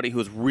Giraldo, somebody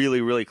who's really,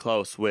 really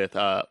close with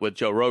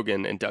Joe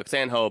Rogan and Doug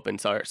Stanhope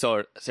and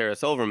Sarah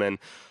Silverman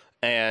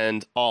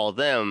and all of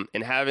them,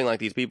 and having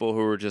like these people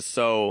who are just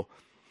so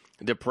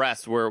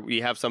depressed, where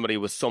you have somebody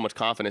with so much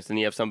confidence and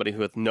you have somebody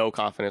who has no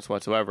confidence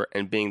whatsoever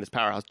and being this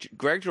powerhouse.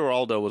 Greg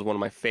Giraldo was one of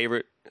my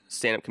favorite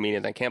stand-up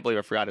comedians. I can't believe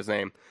I forgot his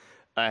name.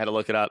 I had to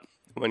look it up.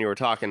 when you were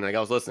talking, like I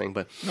was listening,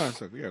 but No,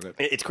 it's okay.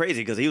 it's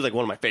crazy because he was like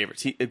one of my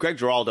favorites. Greg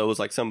Giraldo was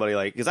like somebody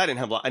like, because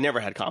I never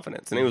had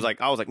confidence, and he was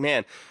like, I was like,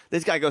 man,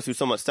 this guy goes through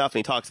so much stuff, and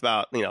he talks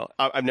about, you know,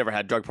 I've never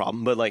had a drug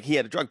problem, but like he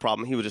had a drug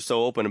problem, he was just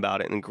so open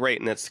about it and great,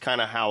 and that's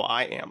kind of how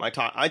I am.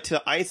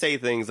 I say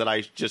things that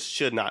I just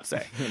should not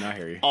say. I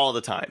hear you all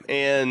the time,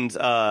 and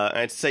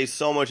I say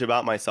so much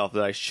about myself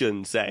that I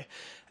shouldn't say.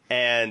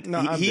 And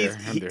no,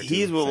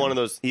 he was one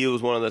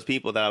of those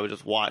people that I would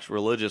just watch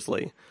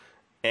religiously.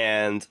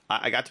 And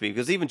I got to be,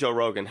 because even Joe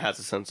Rogan has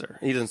a censor.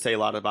 He doesn't say a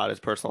lot about his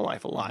personal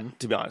life,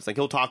 to be honest. Like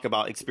he'll talk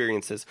about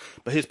experiences,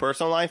 but his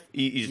personal life,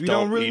 you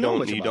don't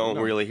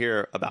really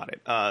hear about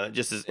it.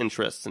 Just his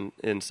interests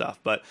and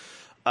stuff. But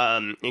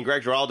in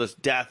Greg Giraldo's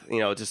death, you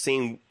know, just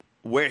seeing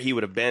where he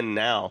would have been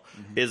now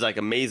is like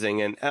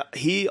amazing. And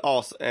he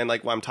also, and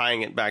like what I'm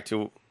tying it back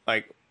to,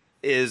 like,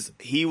 is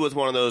he was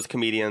one of those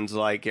comedians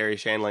like Gary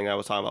Shandling I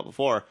was talking about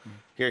before.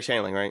 Gary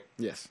Shandling, right?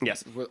 Yes.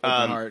 Yes.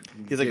 Heart,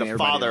 he's like the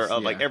father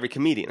of like every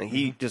comedian. Like,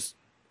 he just,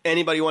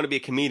 anybody who wanted to be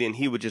a comedian,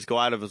 he would just go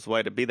out of his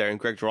way to be there. And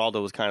Greg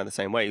Giraldo was kind of the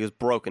same way. He was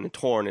broken and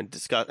torn and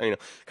disgusted, you know,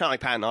 kind of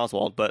like Patton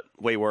Oswalt, but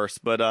way worse.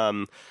 But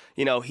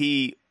you know, but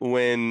he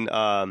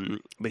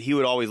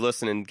would always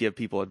listen and give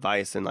people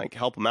advice and like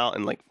help them out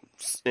and like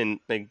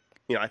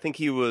you know, I think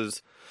he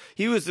was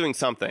doing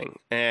something,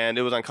 and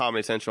it was on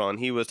Comedy Central, and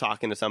he was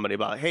talking to somebody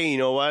about, hey, you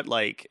know what?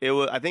 Like,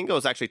 I think it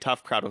was actually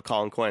Tough Crowd with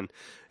Colin Quinn.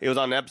 It was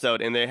on an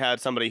episode, and they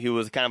had somebody who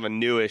was kind of a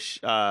newish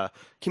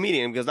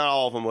comedian, because not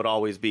all of them would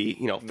always be,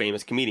 you know,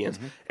 famous comedians.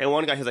 And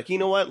one guy, he's like, you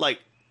know what? Like,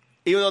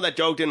 even though that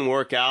joke didn't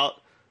work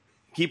out,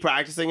 keep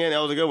practicing it. That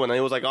was a good one. And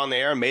he was like on the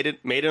air, made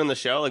it on the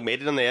show, like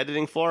made it on the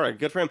editing floor. Like,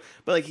 good for him.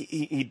 But like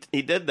he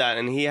did that,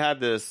 and he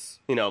had this,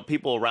 you know,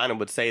 people around him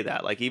would say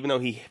that, like, even though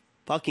he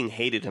fucking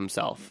hated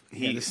himself,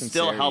 he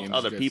still helped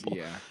other people.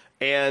 Yeah.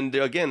 And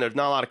again, there's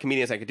not a lot of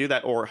comedians that could do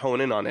that or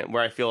hone in on it,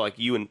 where I feel like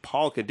you and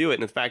Paul could do it.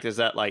 And the fact is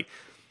that, like,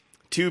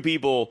 two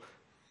people,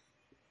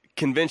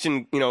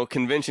 convention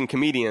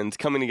comedians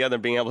coming together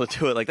and being able to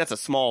do it, like, that's a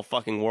small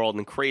fucking world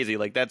and crazy.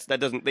 Like,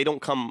 they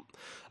don't come,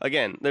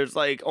 again, there's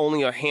like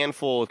only a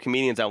handful of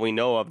comedians that we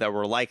know of that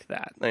were like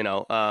that, you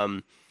know.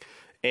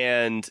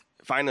 And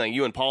finally, like,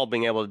 you and Paul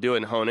being able to do it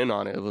and hone in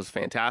on it was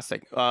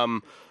fantastic.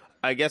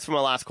 I guess for my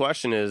last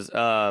question is,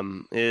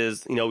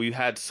 you know, we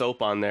had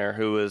Soap on there,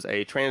 who is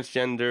a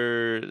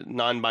transgender,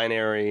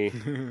 non-binary,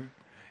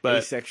 but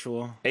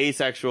asexual.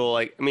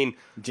 Like, I mean,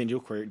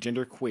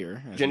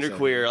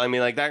 genderqueer. I mean,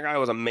 like, that guy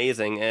was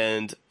amazing,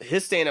 and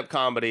his stand-up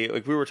comedy,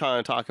 like, we were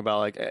trying to talk about,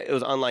 like, it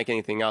was unlike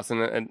anything else,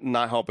 and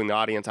not helping the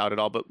audience out at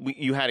all. But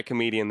you had a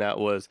comedian that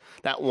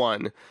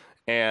won,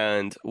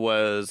 and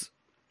was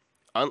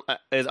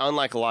is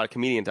unlike a lot of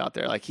comedians out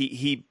there. Like,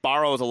 he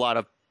borrows a lot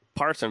of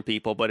parts from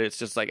people, but it's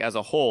just like, as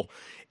a whole,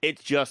 it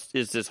just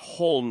is this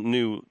whole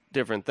new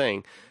different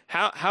thing.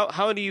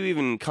 How do you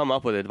even come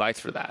up with advice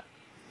for that?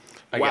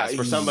 I guess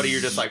for somebody,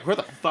 you're just like, where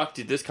the fuck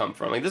did this come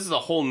from? Like, this is a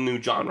whole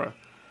new genre.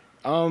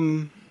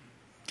 Yeah,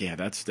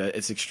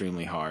 it's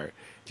extremely hard.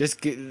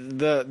 Just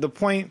the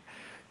point.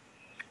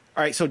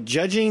 All right, so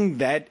judging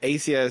that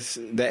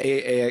ACS,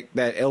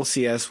 that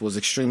LCS was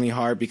extremely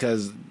hard,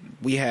 because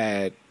we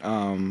had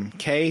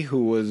Kay,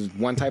 who was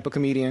one type of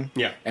comedian,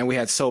 and we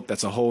had Soap,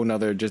 that's a whole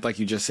nother, just like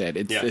you just said.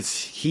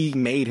 It's he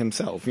made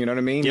himself. You know what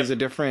I mean? He's a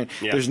different.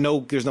 There's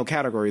no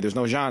category. There's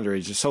no genre.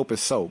 It's just Soap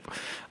is Soap.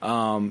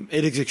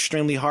 It is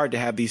extremely hard to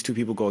have these two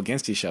people go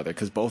against each other,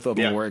 because both of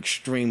them were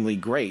extremely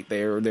great.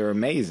 They're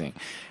amazing.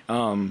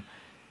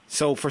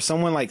 So for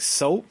someone like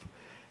Soap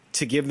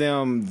to give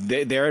them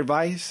their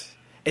advice.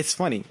 It's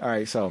funny. All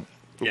right, so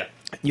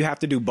you have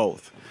to do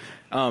both.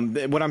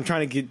 What I'm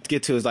trying to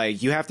get to is,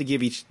 like, you have to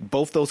give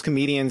both those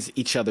comedians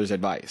each other's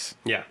advice.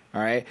 Yeah.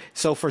 All right.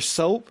 So for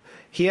Soap,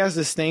 he has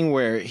this thing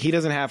where he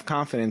doesn't have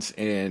confidence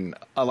in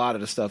a lot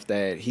of the stuff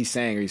that he's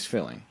saying or he's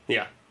feeling.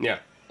 Yeah. Yeah.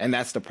 And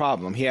that's the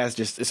problem. He has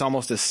it's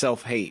almost a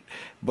self-hate,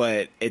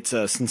 but it's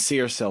a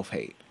sincere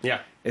self-hate.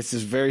 Yeah. It's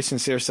this very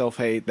sincere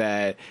self-hate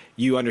that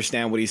you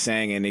understand what he's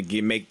saying, and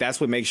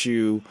that's what makes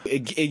you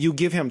you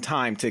give him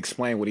time to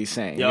explain what he's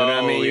saying. You know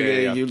what I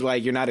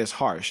mean? You're not as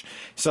harsh.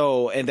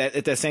 So, and that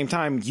at the same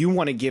time, you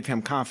want to give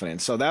him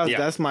confidence. So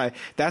that's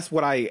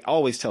what I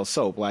always tell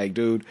Soap. Like,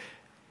 dude,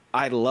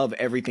 I love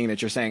everything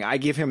that you're saying. I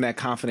give him that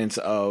confidence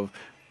of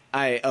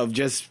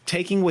just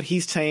taking what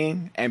he's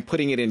saying and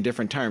putting it in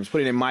different terms,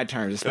 putting it in my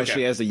terms,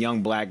 especially as a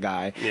young black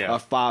guy, a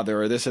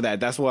father, or this or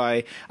that. That's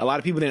why a lot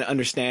of people didn't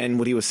understand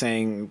what he was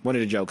saying. One of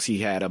the jokes he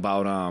had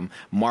about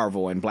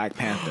Marvel and Black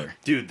Panther.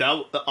 Dude,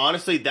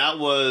 honestly,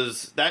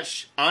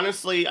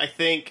 I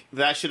think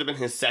that should have been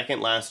his second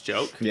last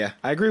joke. Yeah,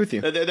 I agree with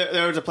you.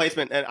 There was a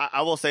placement, and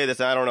I will say this,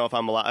 and I don't know if I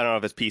don't know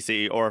if it's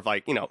PC or if,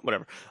 like, you know,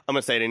 whatever. I'm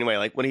gonna say it anyway.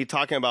 Like, when he's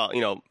talking about,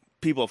 you know,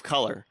 people of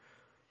color,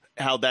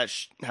 how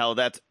that's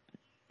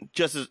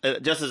just as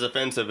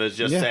offensive as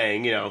just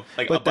saying, you know,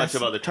 like, a bunch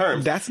of other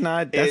terms. It's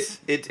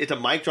a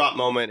mic drop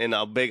moment and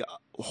a big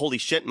holy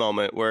shit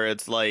moment, where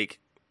it's like,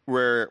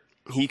 where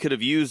he could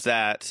have used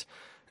that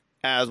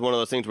as one of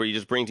those things where he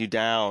just brings you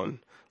down.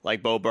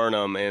 like Bo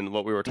Burnham and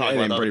what we were talking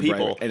Yeah, about and other Brittany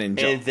people. Bragg, and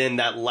then then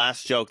that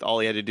last joke, all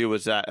he had to do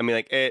was that. I mean,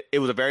 like it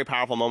was a very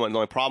powerful moment. The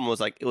only problem was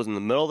like it was in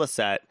the middle of the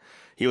set.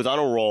 He was on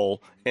a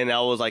roll, and that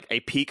was like a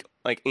peak,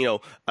 like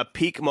a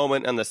peak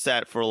moment on the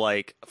set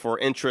for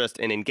interest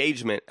and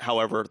engagement.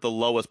 However, the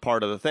lowest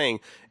part of the thing,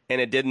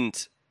 and it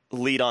didn't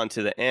lead on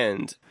to the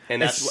end.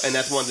 And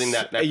that's one thing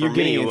that you're for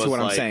getting me into was what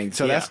I'm like, saying.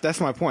 So yeah.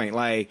 that's my point.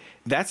 Like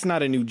that's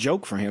not a new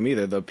joke for him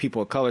either. The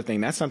people of color thing.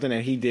 That's something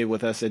that he did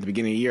with us at the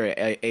beginning of the year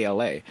at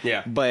ALA.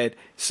 Yeah. But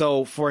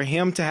so for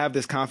him to have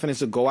this confidence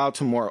to go out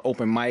to more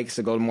open mics,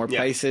 to go to more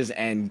places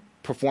and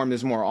perform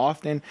this more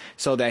often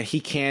so that he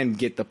can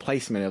get the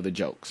placement of the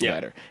jokes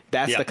better.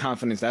 That's the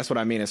confidence. That's what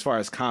I mean as far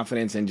as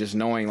confidence and just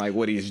knowing like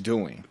what he's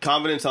doing.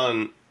 Confidence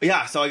on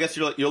so I guess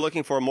you're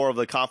looking for more of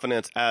the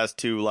confidence as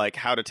to like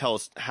how to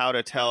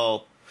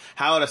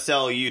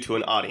sell you to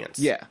an audience.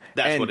 Yeah.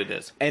 That's what it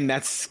is. And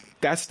that's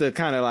the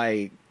kind of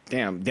like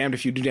damned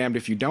if you do, damned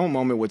if you don't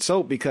moment with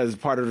Soap, because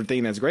part of the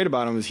thing that's great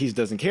about him is he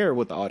doesn't care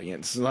with the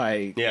audience.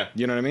 Like,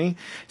 you know what I mean?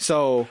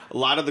 So a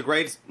lot of the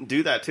greats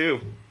do that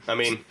too. I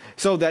mean,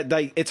 so that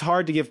like it's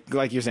hard to give,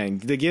 like you're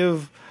saying, to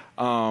give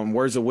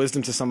words of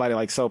wisdom to somebody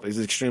like Soap is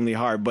extremely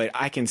hard, but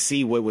I can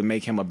see what would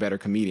make him a better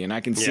comedian.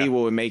 I can see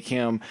what would make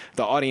the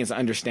audience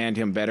understand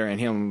him better and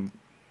him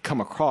come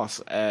across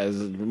as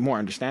more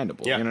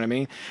understandable. You know what I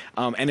mean?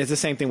 And it's the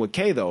same thing with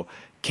Kay though.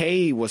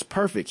 Kay was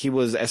perfect. He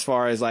was, as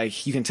far as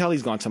like, you can tell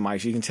he's gone to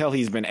mics. You can tell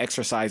he's been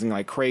exercising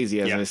like crazy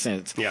in a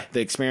sense. Yeah.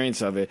 The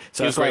experience of it.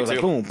 So that's why it was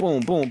like boom,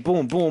 boom, boom,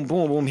 boom, boom,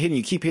 boom, boom, hitting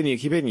you, keep hitting you,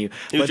 keep hitting you.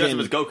 He was dressed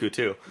as Goku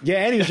too.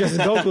 Yeah, and he was dressed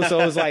as Goku, so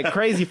it was like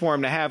crazy for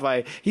him to have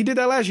like, he did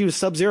that last year. He was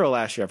Sub-Zero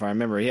last year, if I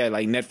remember. He had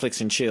like Netflix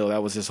and chill.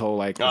 That was his whole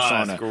like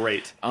persona. Oh, that's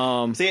great.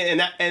 See, and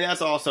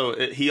that's also,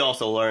 he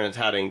also learns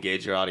how to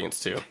engage your audience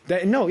too.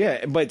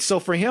 But so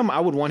for him, I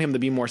would want him to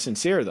be more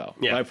sincere though.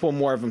 Yeah. Like put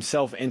more of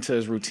himself into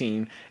his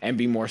routine and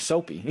be more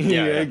soapy.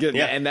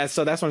 And that's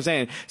what I'm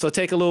saying. So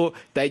take a little,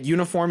 that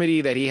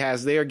uniformity that he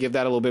has there, give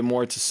that a little bit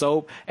more to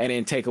Soap, and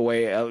then take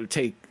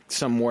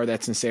some more of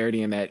that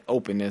sincerity and that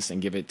openness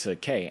and give it to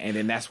Kay. And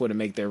then that's what it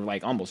make their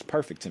like almost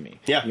perfect to me.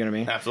 Yeah. You know what I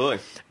mean? Absolutely.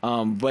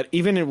 But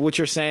even in what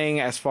you're saying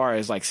as far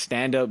as like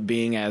stand up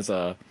being as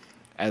a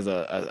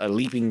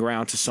leaping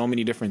ground to so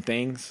many different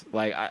things.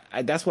 Like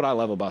that's what I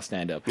love about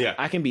stand up. Yeah.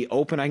 I can be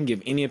open. I can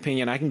give any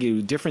opinion. I can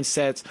give different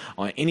sets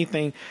on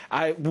anything.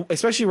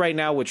 Especially right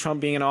now with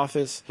Trump being in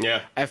office.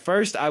 Yeah. At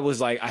first I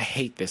was like, I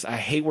hate this. I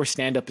hate where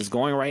stand up is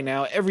going right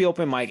now. Every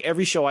open mic,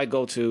 every show I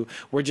go to,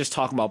 we're just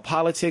talking about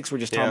politics. We're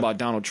just talking about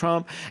Donald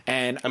Trump.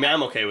 And I mean,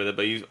 I'm okay with it,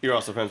 but you're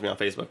also friends with me on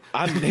Facebook.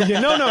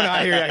 No,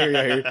 I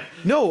hear you.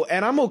 No,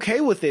 and I'm okay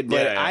with it,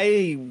 but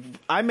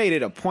I made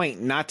it a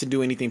point not to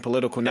do anything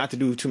political, not to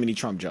do too many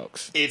Trump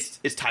jokes.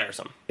 It's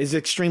tiresome. It's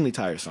extremely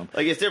tiresome.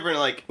 Like it's different,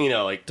 like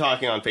like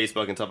talking on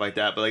Facebook and stuff like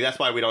that. But like that's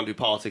why we don't do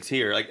politics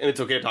here. Like it's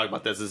okay to talk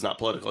about this. It's not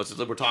political. It's just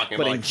like we're talking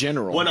about in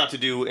general, what not to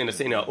do in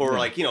a or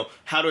like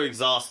how to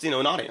exhaust an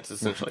audience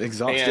essentially.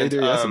 Exhaust. And,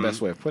 that's the best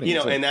way of putting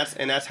it. And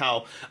that's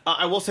how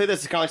I will say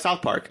this. It's kind of like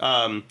South Park.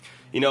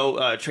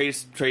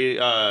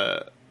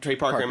 Trey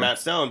Parker and Matt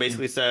Stone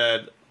basically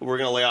said, we're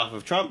going to lay off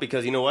of Trump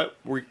because you know what?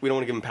 We don't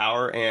want to give him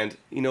power, and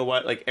you know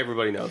what? Like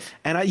everybody knows.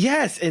 And and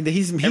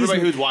he's everybody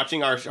who's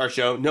watching our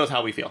show knows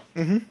how we feel.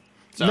 Mm-hmm.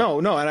 So.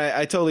 No, and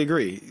I totally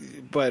agree.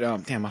 But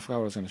damn, I forgot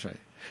what I was going to say.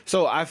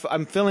 So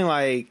I'm feeling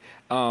like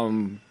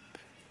one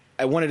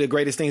of the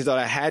greatest things that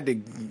I had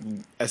to,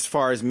 as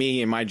far as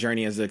me and my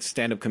journey as a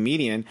stand-up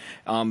comedian,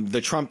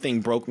 the Trump thing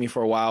broke me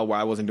for a while, where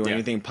I wasn't doing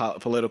anything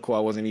political.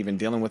 I wasn't even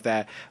dealing with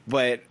that,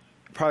 but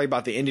probably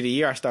about the end of the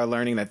year, I started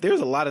learning that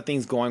there's a lot of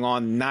things going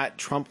on, not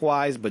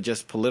Trump-wise, but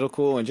just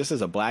political and just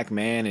as a black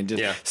man and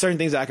just certain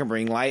things that I can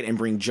bring light and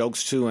bring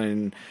jokes to.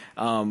 And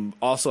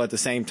also at the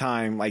same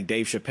time, like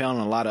Dave Chappelle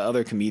and a lot of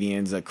other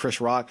comedians, Chris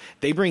Rock,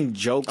 they bring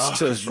jokes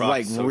to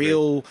like so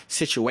real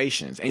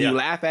situations. And you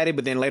laugh at it,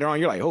 but then later on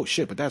you're like, oh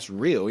shit, but that's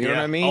real. You know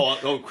what I mean?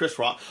 Oh, Chris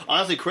Rock.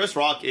 Honestly, Chris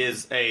Rock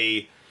is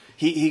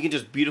He can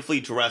just beautifully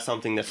dress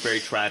something that's very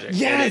tragic.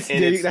 Yes,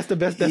 that's the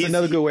best. That's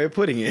another good way of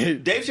putting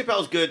it. Dave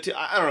Chappelle's good too.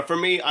 I don't know. For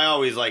me, I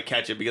always like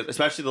catch it because,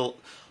 especially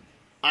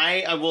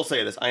I will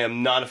say this: I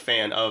am not a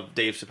fan of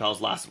Dave Chappelle's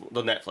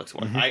the Netflix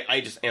one. Mm-hmm.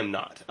 I just am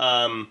not.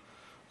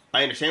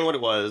 I understand what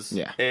it was.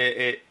 Yeah.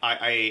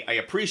 I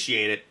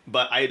appreciate it,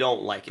 but I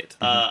don't like it.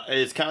 Mm-hmm.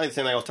 It's kind of like the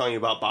same thing I was telling you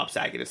about Bob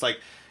Saget. It's like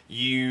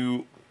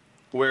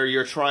where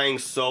you're trying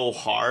so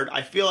hard.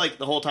 I feel like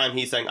the whole time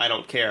he's saying, I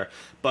don't care,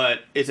 but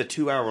it's a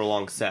 2-hour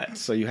long set.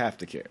 So you have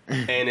to care.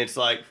 And it's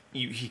like,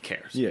 he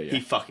cares. Yeah. He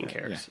fucking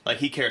cares. Yeah. Like,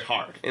 he cared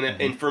hard.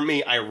 And for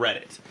me, I read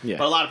it. Yeah.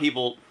 But a lot of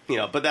people,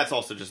 but that's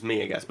also just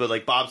me, I guess. But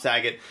like Bob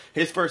Saget,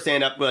 his first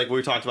stand-up, like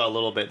we talked about a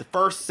little bit, the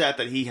first set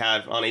that he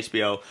had on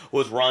HBO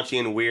was raunchy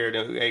and weird,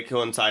 and it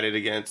coincided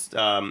against,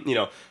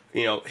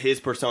 his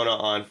persona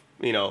on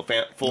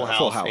Full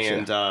House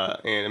and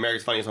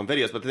America's Funniest Home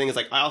Videos. But the thing is,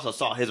 like, I also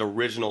saw his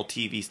original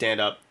TV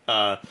stand-up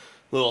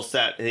little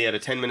set. He had a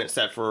 10-minute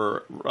set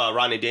for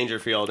Rodney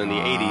Dangerfield in the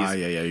 80s.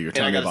 Yeah, you're and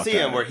telling I me got about to see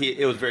that. him where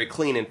it was very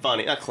clean and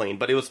funny. Not clean,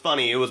 but it was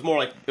funny. It was more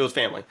like it was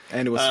family.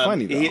 And it was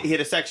funny, though. He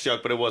had a sex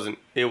joke, but it wasn't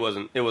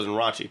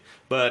raunchy.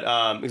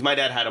 But because my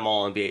dad had them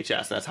all on VHS,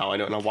 and that's how I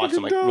know. And I watched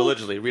them like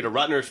religiously. Rita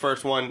Rutner's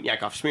first one,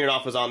 Yakov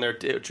Smirnoff was on there,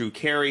 Drew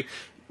Carey.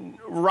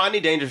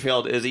 Rodney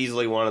Dangerfield is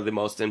easily one of the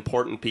most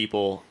important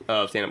people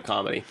of stand-up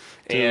comedy.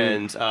 Dude.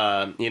 And,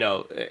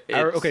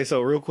 okay,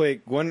 so real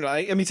quick,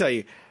 let me tell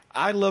you,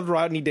 I loved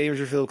Rodney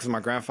Dangerfield because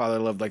my grandfather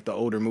loved like the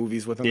older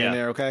movies with him in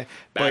there. Okay,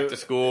 Back to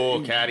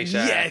School,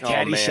 Caddyshack, yeah,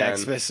 Caddyshack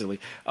especially.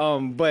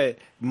 But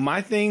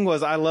my thing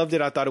was, I loved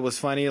it. I thought it was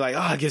funny. Like,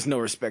 I get no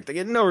respect. I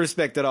get no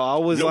respect at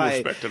all. I was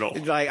respect at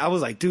all. I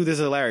was like, dude, this is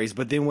hilarious.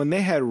 But then when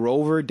they had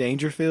Rover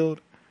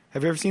Dangerfield.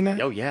 Have you ever seen that?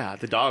 Oh yeah,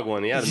 the dog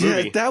one. Yeah, the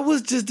movie. That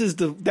was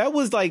that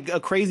was like a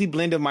crazy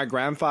blend of my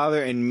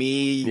grandfather and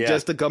me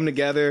just to come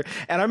together.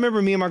 And I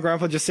remember me and my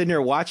grandfather just sitting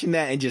there watching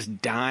that and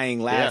just dying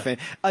laughing.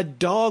 Yeah. A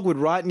dog with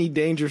Rodney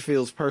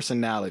Dangerfield's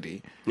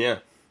personality. Yeah.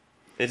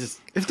 It's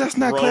just if that's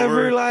not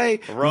clever,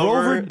 like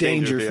Rover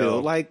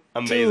Dangerfield, like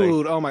amazing.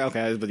 Dude, oh my,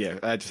 okay, but yeah,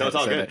 I just it's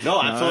all good. That.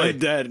 No,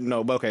 absolutely.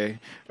 No, but okay,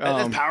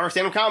 that's power of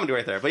stand-up comedy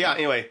right there. But yeah,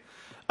 anyway.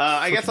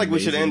 I guess we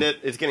should end it.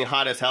 It's getting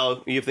hot as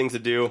hell. You have things to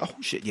do. Oh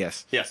shit!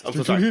 Yes. I'm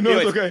so sorry. No,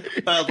 it's okay.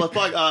 Let's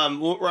plug. I'm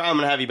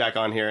gonna have you back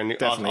on here, and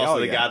definitely. Also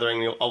the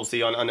gathering. I'll see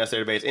you on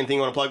Unnecessary Debates. Anything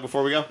you want to plug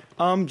before we go?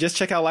 Just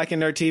check out Like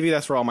and Nerd TV.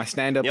 That's where all my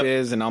stand-up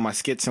is and all my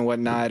skits and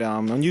whatnot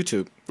on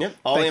YouTube. Yep.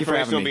 All the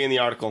information will be in the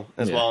article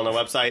as well on the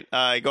website.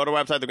 Go to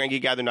our website,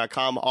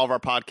 thegrandgeekgathering.com. All of our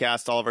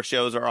podcasts, all of our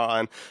shows are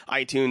on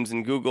iTunes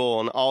and Google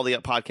and all the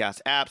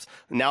podcast apps.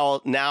 Now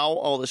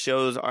all the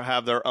shows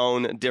have their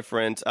own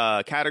different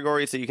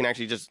categories, so you can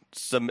actually just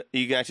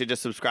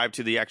subscribe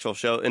to the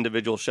actual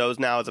individual shows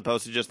now, as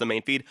opposed to just the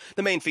main feed.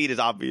 The main feed is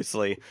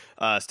obviously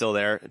still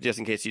there, just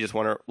in case you just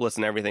want to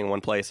listen to everything in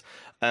one place.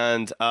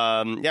 And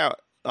on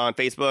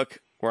Facebook.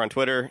 We're on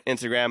Twitter,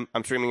 Instagram.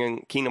 I'm streaming in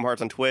Kingdom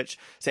Hearts on Twitch.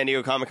 San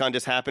Diego Comic-Con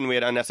just happened. We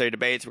had Unnecessary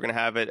Debates. We're going to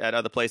have it at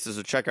other places.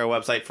 So check our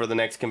website for the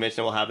next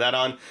convention. We'll have that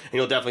on. And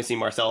you'll definitely see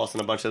Marcellus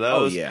and a bunch of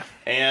those. Oh, yeah.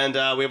 And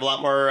we have a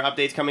lot more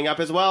updates coming up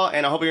as well.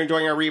 And I hope you're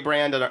enjoying our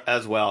rebrand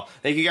as well.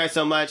 Thank you guys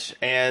so much.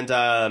 And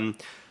I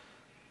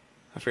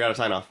forgot to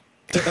sign off.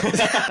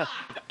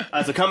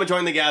 So come and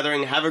join the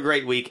gathering. Have a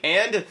great week.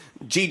 And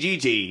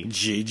GGG.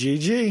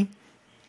 GGG.